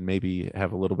I can maybe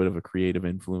have a little bit of a creative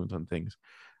influence on things.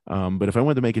 But if I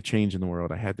wanted to make a change in the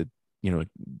world, I had to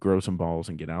grow some balls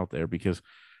and get out there, because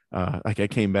like, I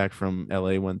came back from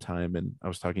LA one time, and I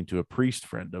was talking to a priest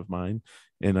friend of mine,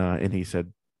 and he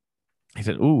said,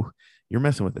 ooh, you're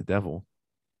messing with the devil.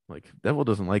 Like, devil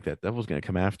doesn't like that. Devil's going to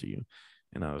come after you.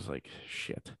 And I was like,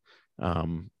 shit.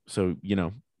 So,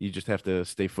 you just have to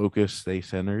stay focused, stay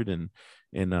centered, and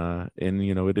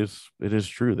it is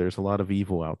true. There's a lot of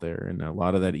evil out there, and a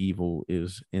lot of that evil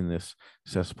is in this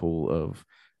cesspool of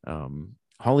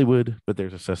Hollywood, but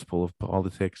there's a cesspool of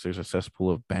politics, there's a cesspool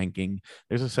of banking,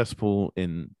 there's a cesspool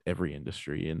in every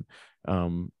industry. And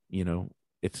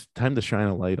it's time to shine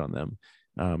a light on them,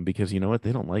 because you know what?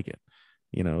 They don't like it.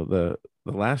 The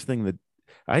last thing that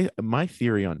my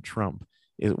theory on Trump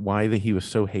is why he was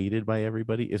so hated by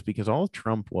everybody is because all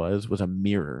Trump was a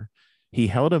mirror. He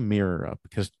held a mirror up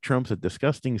because Trump's a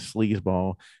disgusting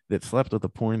sleazeball that slept with a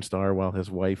porn star while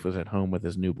his wife was at home with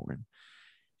his newborn.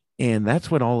 And that's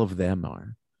what all of them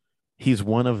are. He's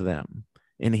one of them.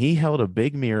 And he held a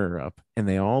big mirror up, and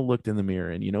they all looked in the mirror.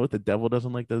 And you know what the devil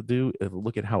doesn't like to do? Is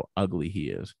look at how ugly he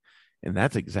is. And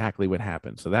that's exactly what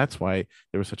happened. So that's why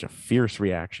there was such a fierce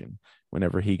reaction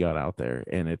whenever he got out there.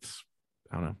 And I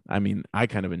don't know. I mean, I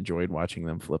kind of enjoyed watching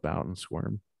them flip out and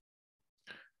squirm.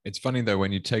 It's funny though,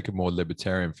 when you take a more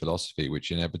libertarian philosophy,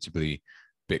 which inevitably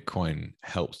Bitcoin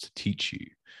helps to teach you,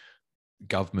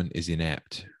 government is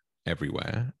inept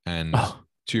everywhere. And Oh,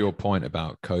 to your point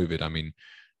about COVID, I mean,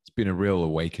 it's been a real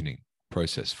awakening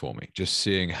process for me, just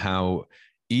seeing how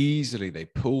easily they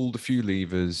pulled a few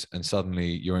levers and suddenly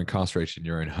you're incarcerated in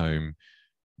your own home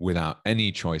without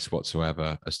any choice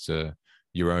whatsoever as to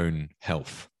your own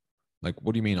health. Like,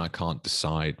 what do you mean I can't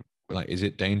decide? Like, is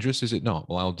it dangerous? Is it not?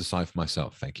 Well, I'll decide for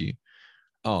myself. Thank you.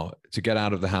 Oh, to get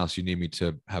out of the house, you need me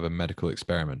to have a medical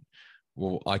experiment.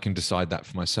 Well, I can decide that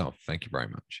for myself. Thank you very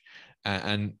much.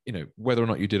 And whether or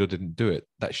not you did or didn't do it,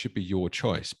 that should be your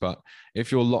choice. But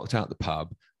if you're locked out the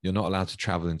pub, you're not allowed to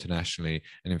travel internationally,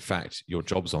 and in fact, your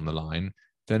job's on the line,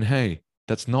 then hey,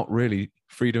 that's not really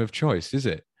freedom of choice, is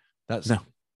it? That's no.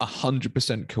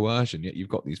 100% coercion. Yet you've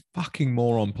got these fucking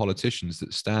moron politicians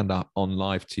that stand up on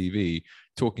live TV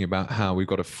talking about how we've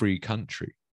got a free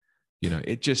country.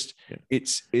 It just, Yeah.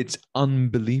 it's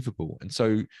unbelievable. And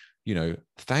so,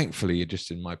 thankfully, just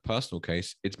in my personal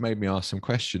case, it's made me ask some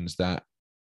questions that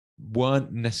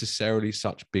weren't necessarily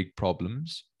such big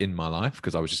problems in my life,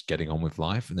 because I was just getting on with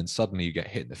life. And then suddenly you get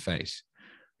hit in the face.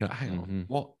 Hang on,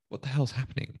 what the hell's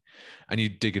happening? And you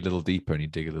dig a little deeper and you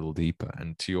dig a little deeper.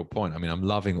 And to your point, I mean, I'm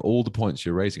loving all the points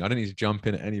you're raising. I don't need to jump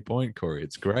in at any point, Cory.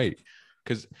 It's great,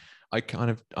 because I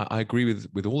agree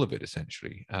with all of it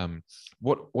essentially.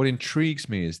 What intrigues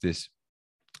me is this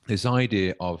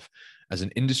idea of, as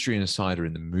an industry insider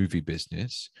in the movie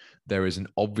business, there is an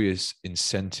obvious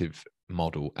incentive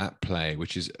model at play,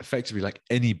 which is effectively like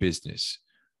any business,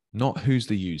 not who's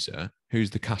the user, who's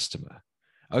the customer.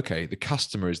 Okay, the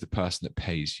customer is the person that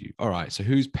pays you. All right, so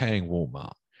who's paying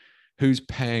Walmart? Who's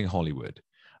paying Hollywood?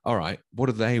 All right, what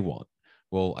do they want?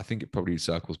 Well, I think it probably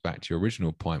circles back to your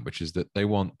original point, which is that they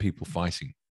want people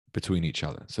fighting between each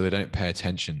other. So they don't pay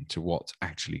attention to what's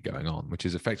actually going on, which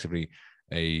is effectively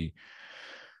a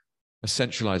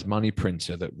centralized money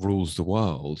printer that rules the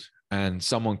world. And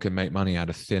someone can make money out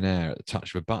of thin air at the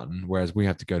touch of a button, whereas we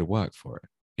have to go to work for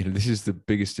it. This is the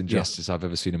biggest injustice I've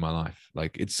ever seen in my life.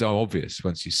 Like, it's so obvious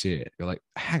once you see it. You're like,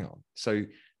 hang on. So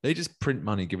they just print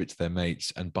money, give it to their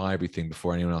mates, and buy everything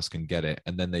before anyone else can get it.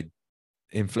 And then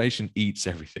inflation eats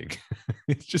everything.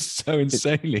 It's just so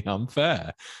insanely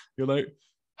unfair. You're like,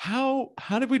 how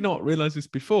did we not realize this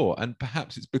before? And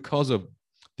perhaps it's because of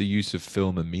the use of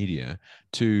film and media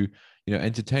to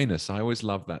entertain us. I always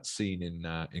love that scene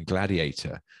in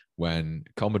Gladiator when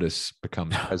Commodus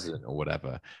becomes president or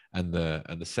whatever, and the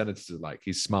senators are like,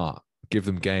 he's smart, give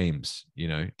them games,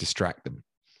 distract them,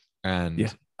 and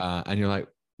you're like,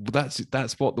 well,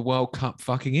 that's what the World Cup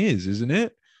fucking is, isn't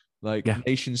it? Like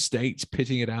nation states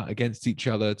pitting it out against each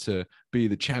other to be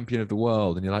the champion of the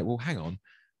world, and you're like, well, hang on,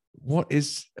 what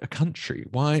is a country?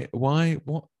 Why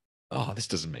what? Oh, this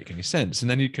doesn't make any sense. And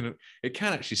then it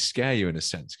can actually scare you in a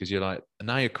sense, because you're like,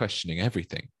 now you're questioning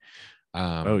everything.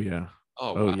 Oh yeah.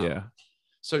 Oh wow. Yeah.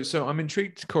 So I'm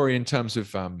intrigued, Cory, in terms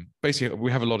of basically we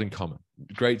have a lot in common.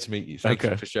 Great to meet you. Thank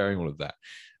you for sharing all of that.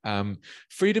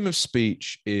 Freedom of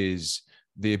speech is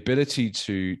the ability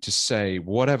to say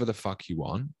whatever the fuck you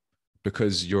want,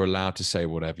 because you're allowed to say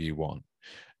whatever you want.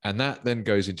 And that then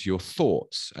goes into your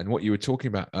thoughts. And what you were talking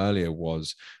about earlier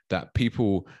was that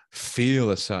people feel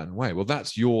a certain way. Well,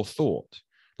 that's your thought.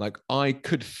 Like, I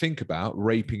could think about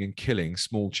raping and killing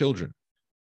small children.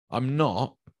 I'm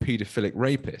not a pedophilic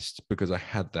rapist because I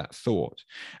had that thought.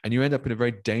 And you end up in a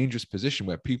very dangerous position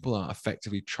where people are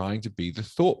effectively trying to be the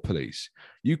thought police.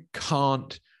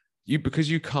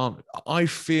 Because you can't, I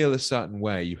feel a certain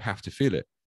way, you have to feel it.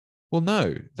 Well,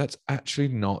 no, that's actually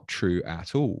not true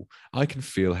at all. I can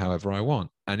feel however I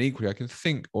want. And equally, I can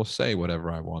think or say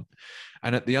whatever I want.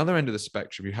 And at the other end of the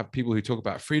spectrum, you have people who talk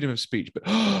about freedom of speech, but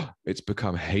it's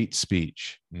become hate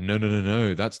speech.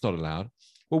 No, that's not allowed.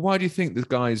 Well, why do you think this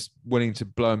guy's willing to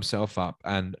blow himself up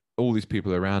and all these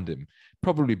people around him?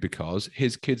 Probably because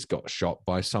his kids got shot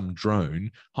by some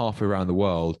drone halfway around the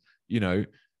world. Who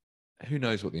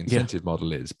knows what the incentive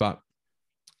model is. But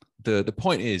the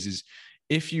point is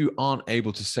if you aren't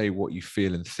able to say what you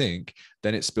feel and think,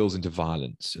 then it spills into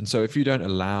violence. And so if you don't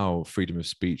allow freedom of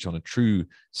speech on a true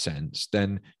sense,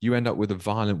 then you end up with a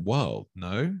violent world,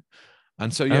 no?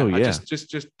 And so, I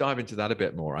just dive into that a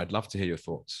bit more. I'd love to hear your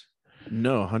thoughts.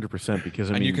 No, 100%,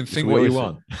 because I mean, you can think what you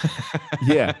want.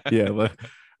 Yeah.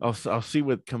 I'll see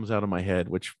what comes out of my head,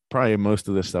 which probably most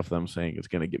of this stuff that I'm saying is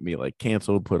going to get me like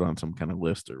canceled, put on some kind of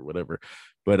list or whatever.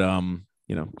 But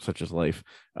such is life.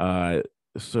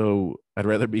 So I'd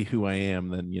rather be who I am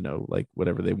than, like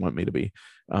whatever they want me to be.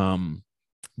 So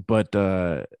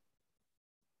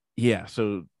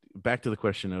back to the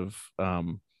question of,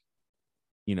 how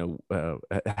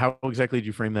exactly did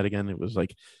you frame that again? It was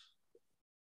like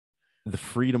the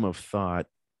freedom of thought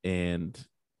and,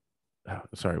 how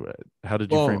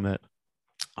did you frame that?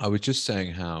 I was just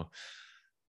saying how,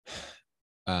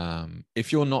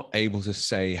 if you're not able to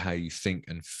say how you think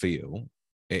and feel,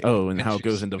 and how it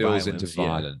goes into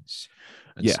violence.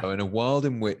 And so in a world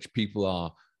in which people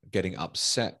are getting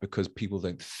upset because people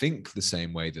don't think the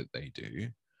same way that they do,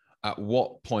 at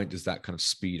what point does that kind of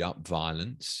speed up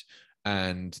violence?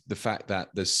 And the fact that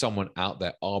there's someone out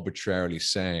there arbitrarily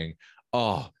saying,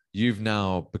 oh, you've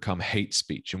now become hate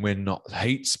speech, and we're not,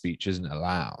 hate speech isn't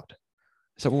allowed.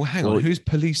 So, well, hang on, who's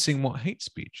policing what hate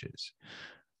speech is?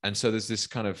 And so there's this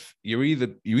kind of, you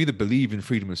either believe in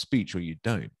freedom of speech or you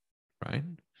don't. Right?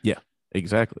 Yeah,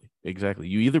 exactly.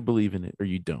 You either believe in it or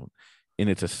you don't. And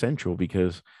it's essential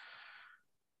because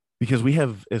we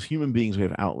have, as human beings, we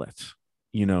have outlets.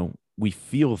 We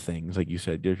feel things, like you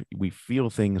said, we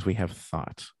feel things, we have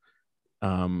thoughts.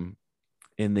 And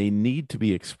they need to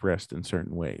be expressed in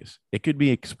certain ways. It could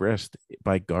be expressed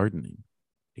by gardening.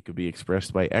 It could be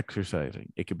expressed by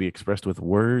exercising. It could be expressed with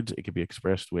words. It could be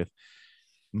expressed with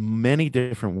many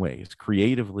different ways,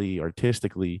 creatively,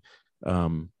 artistically.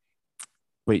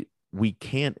 But we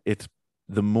can't, it's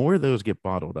the more those get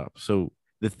bottled up. So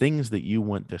the things that you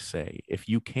want to say, if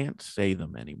you can't say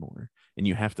them anymore and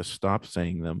you have to stop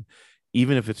saying them,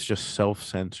 even if it's just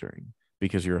self-censoring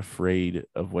because you're afraid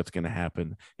of what's going to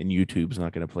happen and YouTube's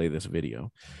not going to play this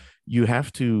video, you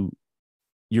have to,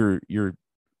 you're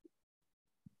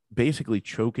basically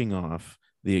choking off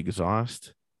the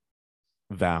exhaust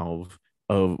valve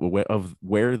of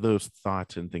where those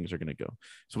thoughts and things are going to go.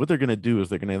 So what they're going to do is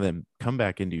they're going to then come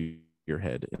back into your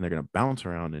head and they're going to bounce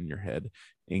around in your head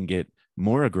and get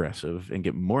more aggressive and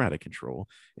get more out of control,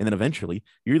 and then eventually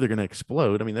you're either going to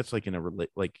explode. I mean, that's like in a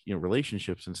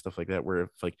relationships and stuff like that, where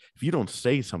if you don't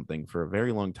say something for a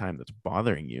very long time that's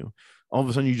bothering you, all of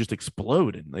a sudden you just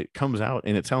explode and it comes out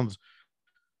and it sounds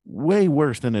way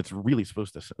worse than it's really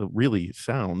supposed to really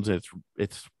sounds. It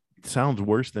sounds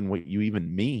worse than what you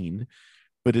even mean,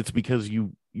 but it's because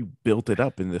you built it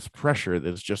up in this pressure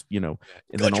that's just, and God,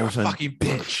 then all you're of a a sudden, fucking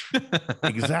bitch.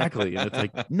 exactly. And it's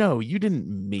like, no, you didn't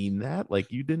mean that.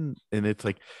 Like you didn't. And it's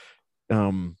like,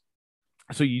 um,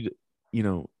 so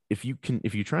if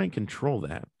you try and control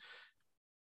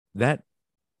that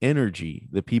energy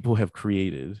that people have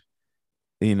created,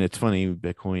 and it's funny,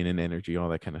 Bitcoin and energy, all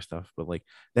that kind of stuff, but like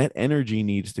that energy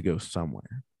needs to go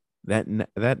somewhere.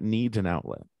 That needs an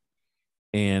outlet.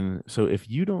 And so if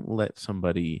you don't let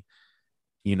somebody,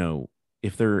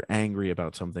 if they're angry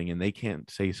about something and they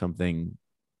can't say something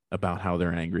about how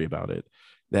they're angry about it,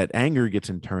 that anger gets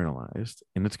internalized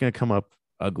and it's going to come up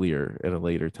uglier at a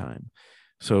later time.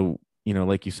 So,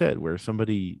 like you said, where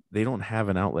somebody, they don't have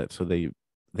an outlet, so they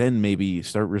then maybe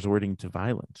start resorting to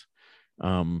violence.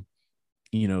 Um,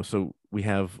 so we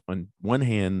have on one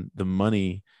hand, the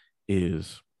money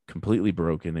is completely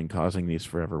broken and causing these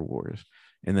forever wars.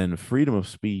 And then freedom of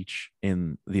speech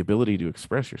and the ability to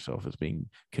express yourself is being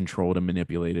controlled and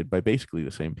manipulated by basically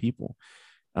the same people.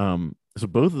 So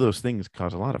both of those things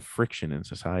cause a lot of friction in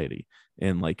society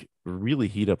and like really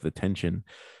heat up the tension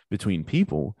between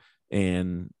people.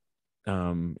 And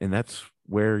that's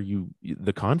where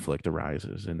the conflict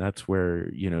arises. And that's where,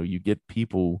 you get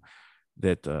people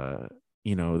that, I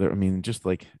mean, just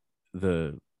like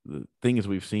the things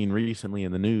we've seen recently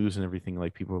in the news and everything,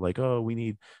 like people are like, oh, we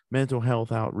need mental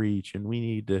health outreach and we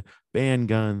need to ban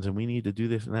guns and we need to do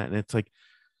this and that. And it's like,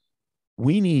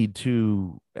 we need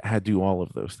to do all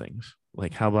of those things.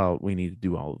 Like, how about we need to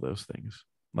do all of those things?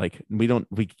 Like,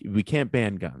 we can't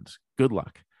ban guns. Good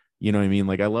luck. You know what I mean?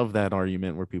 Like, I love that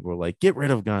argument where people are like, get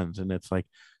rid of guns. And it's like,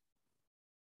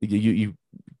 you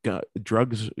got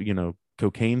drugs,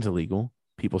 cocaine's illegal.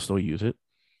 People still use it.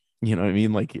 You know what I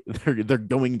mean? Like they're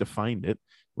going to find it.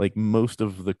 Like most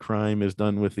of the crime is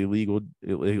done with illegally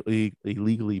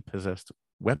possessed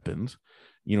weapons.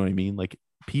 You know what I mean? Like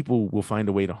people will find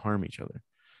a way to harm each other.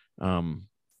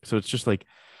 So it's just like,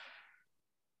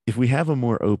 if we have a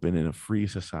more open and a free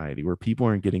society where people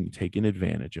aren't getting taken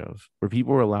advantage of, where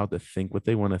people are allowed to think what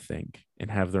they want to think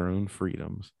and have their own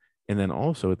freedoms, and then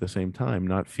also at the same time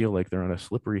not feel like they're on a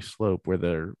slippery slope where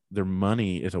their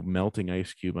money is a melting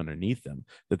ice cube underneath them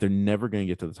that they're never going to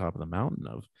get to the top of the mountain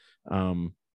of.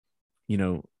 um you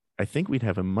know I think we'd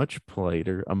have a much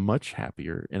politer, a much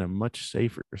happier, and a much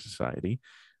safer society.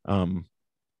 um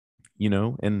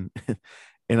and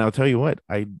and I'll tell you what,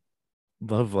 I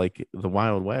love like the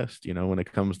Wild West. When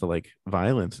it comes to like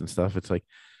violence and stuff, it's like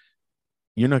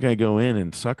you're not going to go in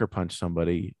and sucker punch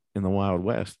somebody in the Wild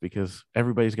West because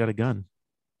everybody's got a gun.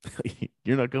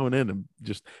 You're not going in and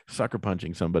just sucker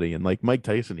punching somebody. And like Mike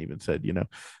Tyson even said,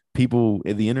 people,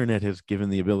 the internet has given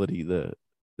the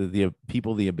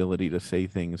people the ability to say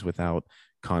things without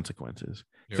consequences.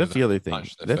 That's the other thing.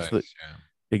 That's the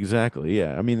exactly,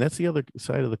 yeah. I mean, that's the other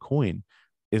side of the coin,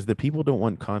 is that people don't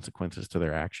want consequences to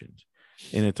their actions.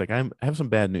 And it's like, I have some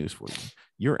bad news for you.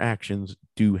 Your actions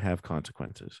do have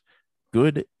consequences,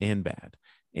 good and bad.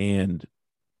 And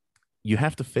you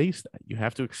have to face that. You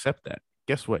have to accept that.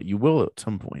 Guess what? You will at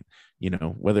some point,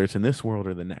 whether it's in this world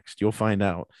or the next, you'll find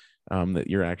out that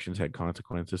your actions had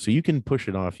consequences. So you can push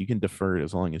it off. You can defer it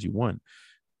as long as you want.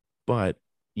 But,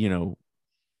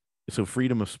 so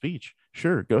freedom of speech,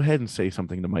 sure, go ahead and say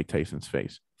something to Mike Tyson's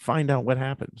face. Find out what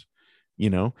happens.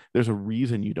 There's a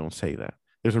reason you don't say that.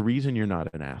 There's a reason you're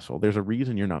not an asshole. There's a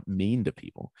reason you're not mean to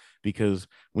people, because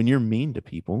when you're mean to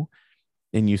people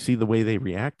and you see the way they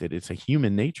reacted, it's a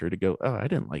human nature to go, oh, I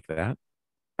didn't like that.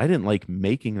 I didn't like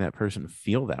making that person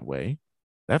feel that way.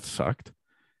 That sucked.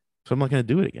 So I'm not going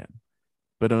to do it again.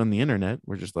 But on the internet,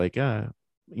 we're just like,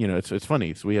 it's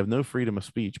funny. So we have no freedom of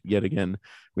speech. Yet again,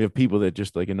 we have people that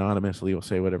just like anonymously will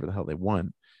say whatever the hell they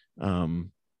want.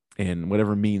 And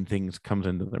whatever mean things comes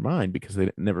into their mind because they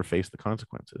never face the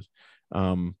consequences.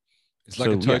 It's like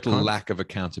a total lack of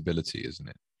accountability, isn't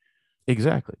it?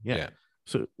 Exactly. Yeah.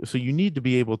 So you need to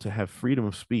be able to have freedom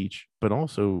of speech, but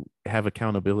also have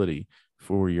accountability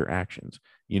for your actions.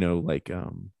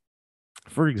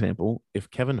 For example, if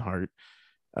Kevin Hart,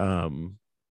 Kevin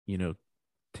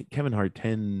Hart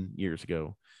 10 years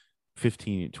ago,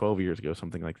 15, 12 years ago,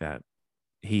 something like that,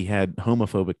 he had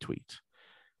homophobic tweets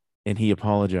and he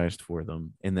apologized for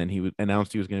them. And then he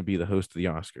announced he was going to be the host of the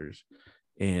Oscars.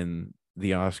 And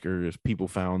the Oscars, people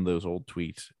found those old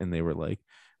tweets and they were like,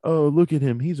 "Oh, look at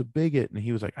him, he's a bigot," and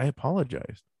he was like, "I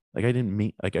apologized. Like I didn't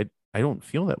mean like I don't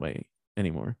feel that way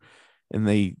anymore." And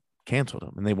they canceled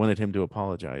him and they wanted him to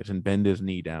apologize and bend his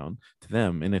knee down to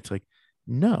them. And it's like,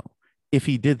 no. If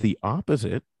he did the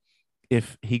opposite,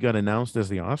 if he got announced as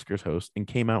the Oscars host and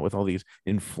came out with all these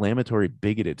inflammatory,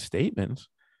 bigoted statements,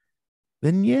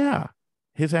 then yeah,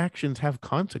 his actions have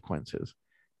consequences.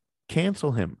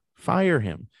 Cancel him, fire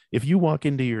him. If you walk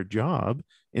into your job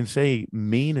and say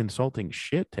mean, insulting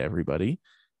shit to everybody,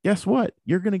 guess what?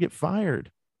 You're going to get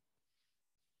fired.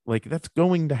 Like that's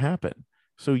going to happen.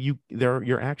 So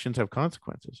your actions have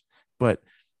consequences, but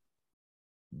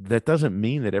that doesn't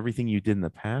mean that everything you did in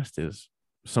the past is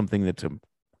something that's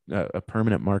a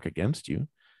permanent mark against you.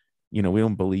 You know, we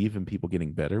don't believe in people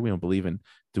getting better. We don't believe in,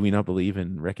 do we not believe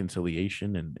in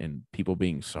reconciliation and people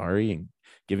being sorry and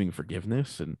giving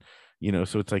forgiveness? And, you know,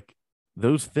 so it's like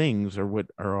those things are what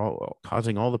are all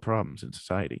causing all the problems in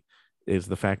society, is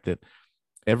the fact that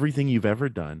everything you've ever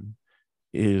done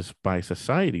is by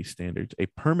society standards a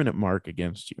permanent mark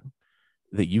against you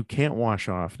that you can't wash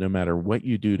off no matter what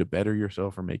you do to better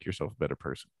yourself or make yourself a better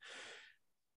person.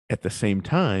 At the same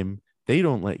time, they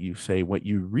don't let you say what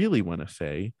you really want to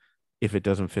say if it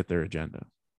doesn't fit their agenda.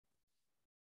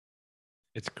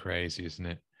 It's crazy, isn't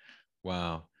it?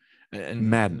 Wow. And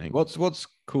Maddening. what's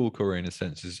cool, Corey, in a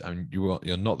sense, is you're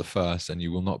not the first, and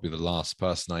you will not be the last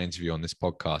person I interview on this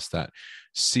podcast that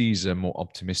sees a more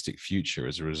optimistic future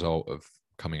as a result of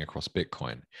coming across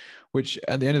Bitcoin, which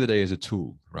at the end of the day is a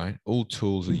tool, right? All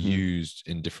tools are used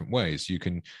in different ways. You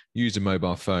can use a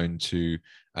mobile phone to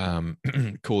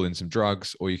call in some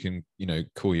drugs, or you can,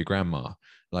 call your grandma.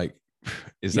 Like,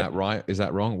 is that right? Is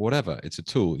that wrong? Whatever. It's a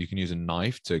tool. You can use a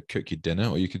knife to cook your dinner,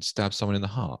 or you could stab someone in the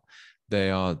heart. They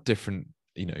are different,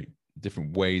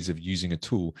 different ways of using a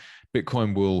tool.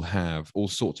 Bitcoin will have all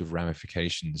sorts of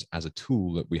ramifications as a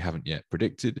tool that we haven't yet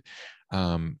predicted.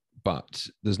 But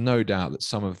there's no doubt that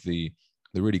some of the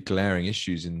really glaring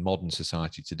issues in modern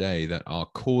society today that are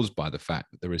caused by the fact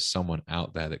that there is someone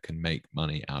out there that can make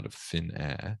money out of thin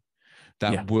air,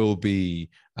 that will be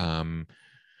the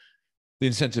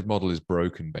incentive model is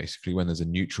broken basically when there's a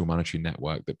neutral monetary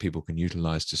network that people can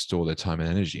utilize to store their time and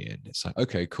energy in. It's like,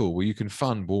 okay, cool. Well, you can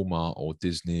fund Walmart or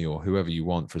Disney or whoever you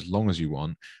want for as long as you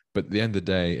want. But at the end of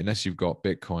the day, unless you've got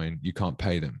Bitcoin, you can't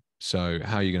pay them. So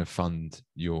how are you going to fund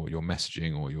your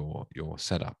messaging or your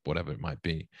setup, whatever it might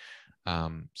be?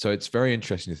 So it's very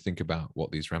interesting to think about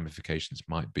what these ramifications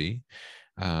might be.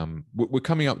 We're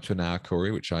coming up to an hour,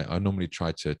 Cory, which I normally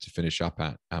try to finish up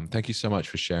at. Thank you so much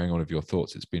for sharing all of your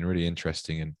thoughts. It's been really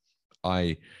interesting, and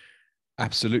I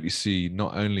absolutely see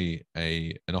not only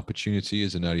an opportunity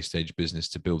as an early stage business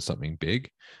to build something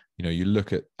big. You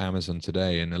look at Amazon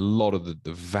today, and a lot of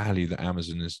the value that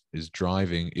Amazon is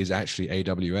driving is actually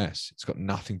AWS. It's got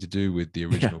nothing to do with the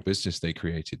original business they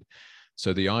created.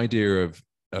 So the idea of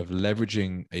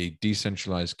leveraging a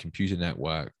decentralized computer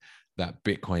network that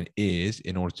Bitcoin is,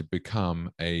 in order to become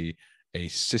a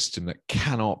system that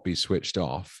cannot be switched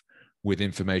off, with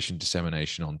information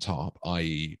dissemination on top,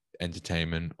 i.e.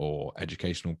 entertainment or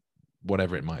educational,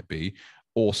 whatever it might be.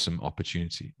 Awesome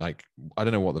opportunity. Like, I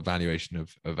don't know what the valuation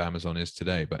of Amazon is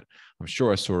today, but I'm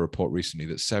sure I saw a report recently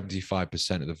that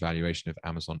 75% of the valuation of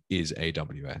Amazon is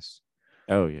AWS.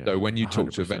 Oh yeah. So when you 100%.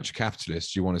 talk to a venture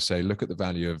capitalist, you want to say, look at the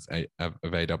value of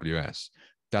AWS.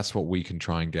 That's what we can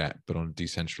try and get, but on a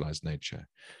decentralized nature.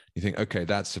 You think, okay,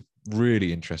 that's a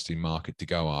really interesting market to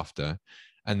go after.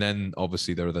 And then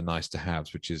obviously there are the nice to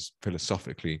haves, which is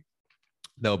philosophically,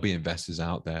 there'll be investors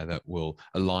out there that will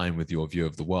align with your view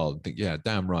of the world and think, yeah,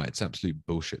 damn right, it's absolute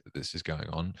bullshit that this is going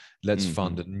on. Let's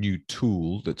fund a new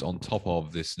tool that's on top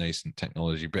of this nascent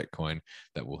technology, Bitcoin,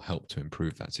 that will help to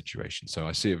improve that situation. So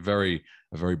I see a very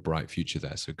bright future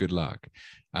there. So good luck.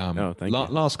 Thank you.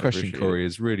 Last question, Cory, it.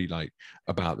 is really like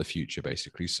about the future,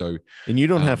 basically. So, and you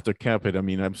don't have to cap it. I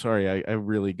mean, I'm sorry, I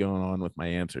really going on with my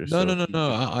answers.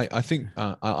 No. I think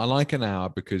I like an hour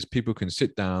because people can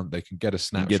sit down, they can get a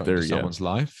snapshot into someone's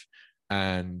life,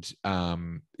 and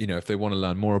if they want to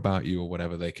learn more about you or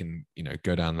whatever, they can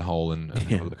go down the hole and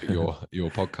have a look at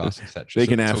your podcast, etc. They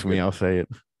can ask me, I'll say it.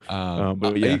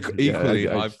 But equally,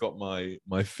 I've got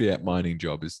my fiat mining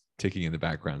job is ticking in the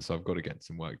background, so I've got to get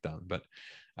some work done. But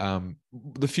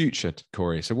the future,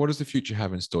 Cory. So what does the future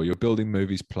have in store? You're building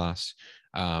Movies Plus.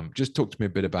 Just talk to me a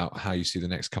bit about how you see the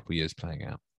next couple of years playing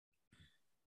out.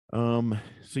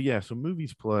 So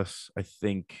Movies Plus, I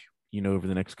think, over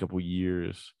the next couple of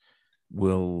years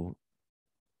will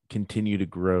continue to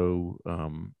grow.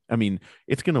 I mean,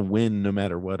 it's going to win no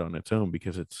matter what on its own,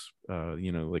 because it's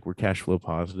like we're cash flow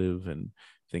positive and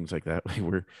things like that.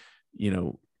 you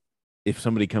know, if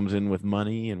somebody comes in with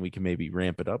money and we can maybe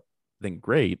ramp it up, then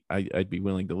great. I'd be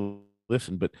willing to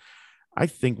listen. But I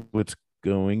think what's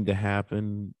going to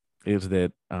happen is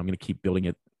that I'm going to keep building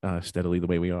it steadily the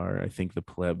way we are. I think the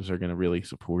plebs are going to really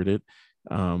support it.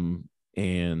 And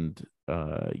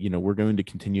we're going to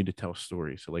continue to tell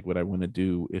stories. So like what I want to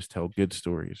do is tell good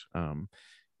stories.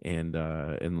 And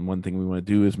one thing we want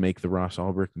to do is make the Ross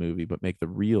Ulbricht movie, but make the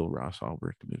real Ross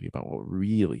Ulbricht movie about what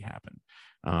really happened.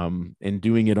 And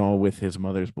doing it all with his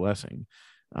mother's blessing.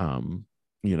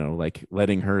 Like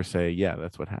letting her say, yeah,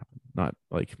 that's what happened. Not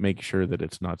like make sure that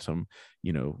it's not some,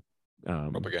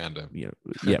 Propaganda.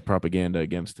 Propaganda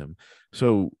against him.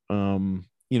 So,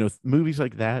 movies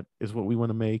like that is what we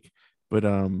want to make. But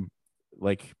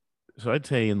like, so I'd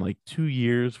say in like 2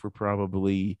 years, we're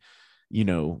probably,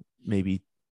 maybe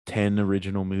 10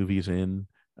 original movies in.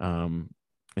 And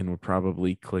we're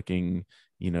probably clicking,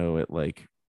 at like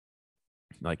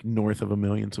north of 1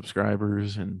 million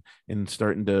subscribers and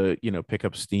starting to pick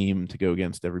up steam to go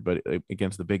against everybody,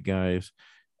 against the big guys,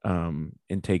 and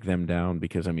take them down,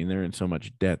 because I mean they're in so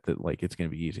much debt that like it's going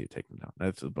to be easy to take them down.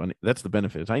 That's the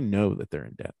benefit, is I know that they're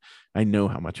in debt. I know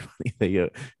how much money they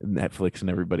Netflix and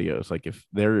everybody owes. Like if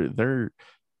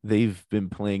they've been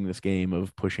playing this game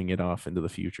of pushing it off into the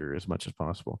future as much as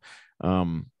possible.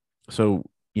 So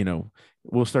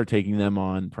we'll start taking them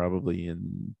on probably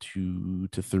in 2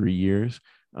 to 3 years.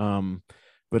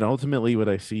 But ultimately, what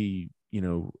I see,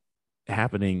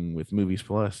 happening with Movies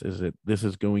Plus is that this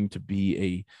is going to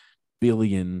be a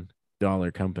 $1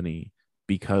 billion company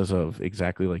because of,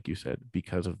 exactly like you said,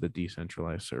 because of the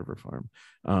decentralized server farm.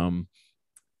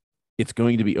 It's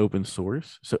going to be open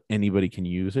source, so anybody can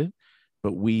use it,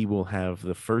 but we will have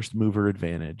the first mover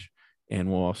advantage, and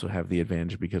we'll also have the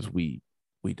advantage because we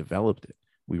developed it.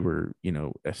 We were,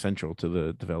 essential to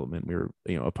the development. We were,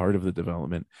 a part of the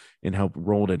development and helped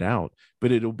roll it out.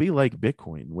 But it'll be like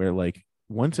Bitcoin, where like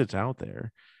once it's out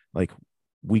there, like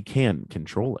we can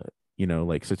control it.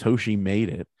 Like Satoshi made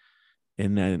it,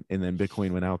 and then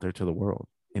Bitcoin went out there to the world,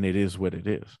 and it is what it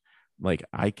is. Like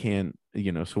I can't,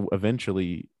 so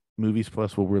eventually Movies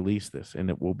Plus will release this, and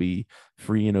it will be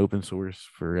free and open source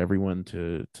for everyone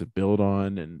to build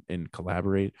on and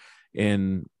collaborate.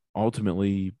 And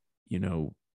ultimately,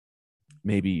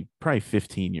 maybe probably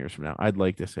 15 years from now, I'd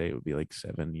like to say it would be like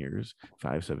 7 years,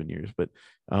 5-7 years, but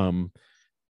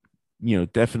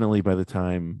definitely by the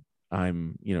time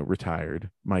I'm retired,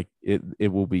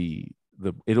 it'll be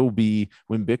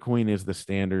when Bitcoin is the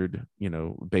standard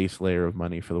base layer of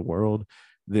money for the world.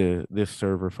 This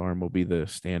server farm will be the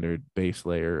standard base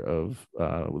layer of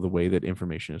the way that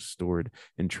information is stored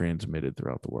and transmitted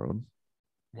throughout the world.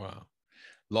 Wow.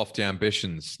 Lofty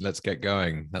ambitions. Let's get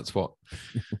going. That's what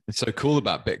it's so cool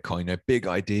about Bitcoin. Big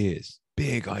idea,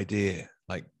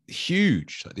 like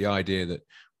huge. Like the idea that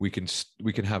we can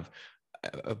have,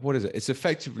 what is it? It's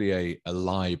effectively a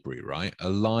library, right? A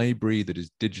library that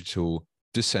is digital,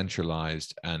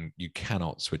 decentralized, and you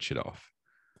cannot switch it off.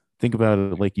 Think about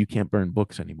it, like you can't burn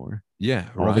books anymore. Yeah,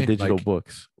 all right. the digital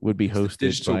books would be hosted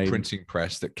digital by printing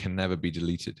press that can never be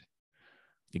deleted.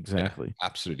 Exactly. Yeah,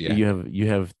 absolutely. Yeah. You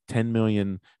have 10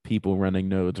 million people running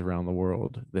nodes around the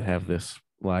world that have this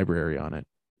library on it.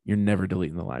 You're never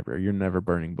deleting the library. You're never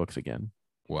burning books again.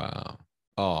 Wow.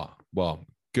 Oh, well,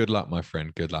 good luck, my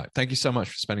friend. Good luck. Thank you so much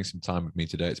for spending some time with me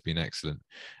today. It's been excellent.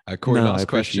 Cory, last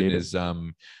question is,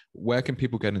 where can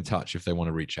people get in touch if they want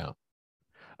to reach out?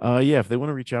 If they want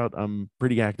to reach out, I'm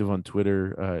pretty active on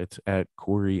Twitter. It's at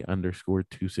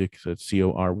Cory_Tucek. So it's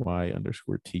Cory_Tucek.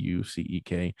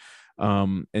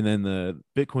 And then the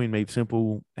Bitcoin Made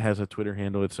Simple has a Twitter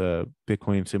handle. It's a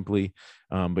Bitcoin Simply.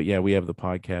 But yeah, we have the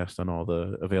podcast on all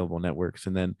the available networks.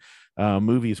 And then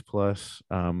Movies Plus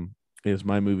is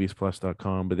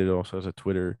mymoviesplus.com, but it also has a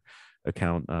Twitter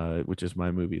account, which is My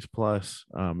Movies Plus.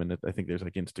 And I think there's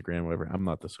like Instagram, whatever. I'm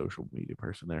not the social media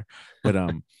person there, but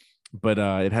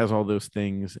it has all those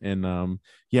things. And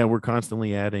we're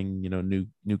constantly adding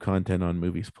new content on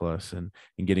Movies Plus and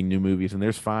getting new movies. And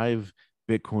there's 5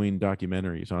 Bitcoin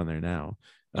documentaries on there now.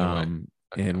 And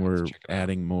we're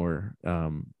adding more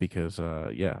because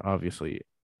obviously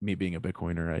me being a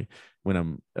Bitcoiner, when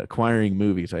I'm acquiring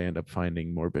movies, I end up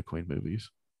finding more Bitcoin movies.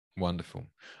 Wonderful.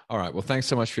 All right, well, thanks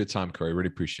so much for your time, Cory. Really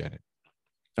appreciate it.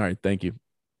 All right, thank you.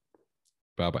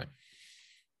 Bye-bye.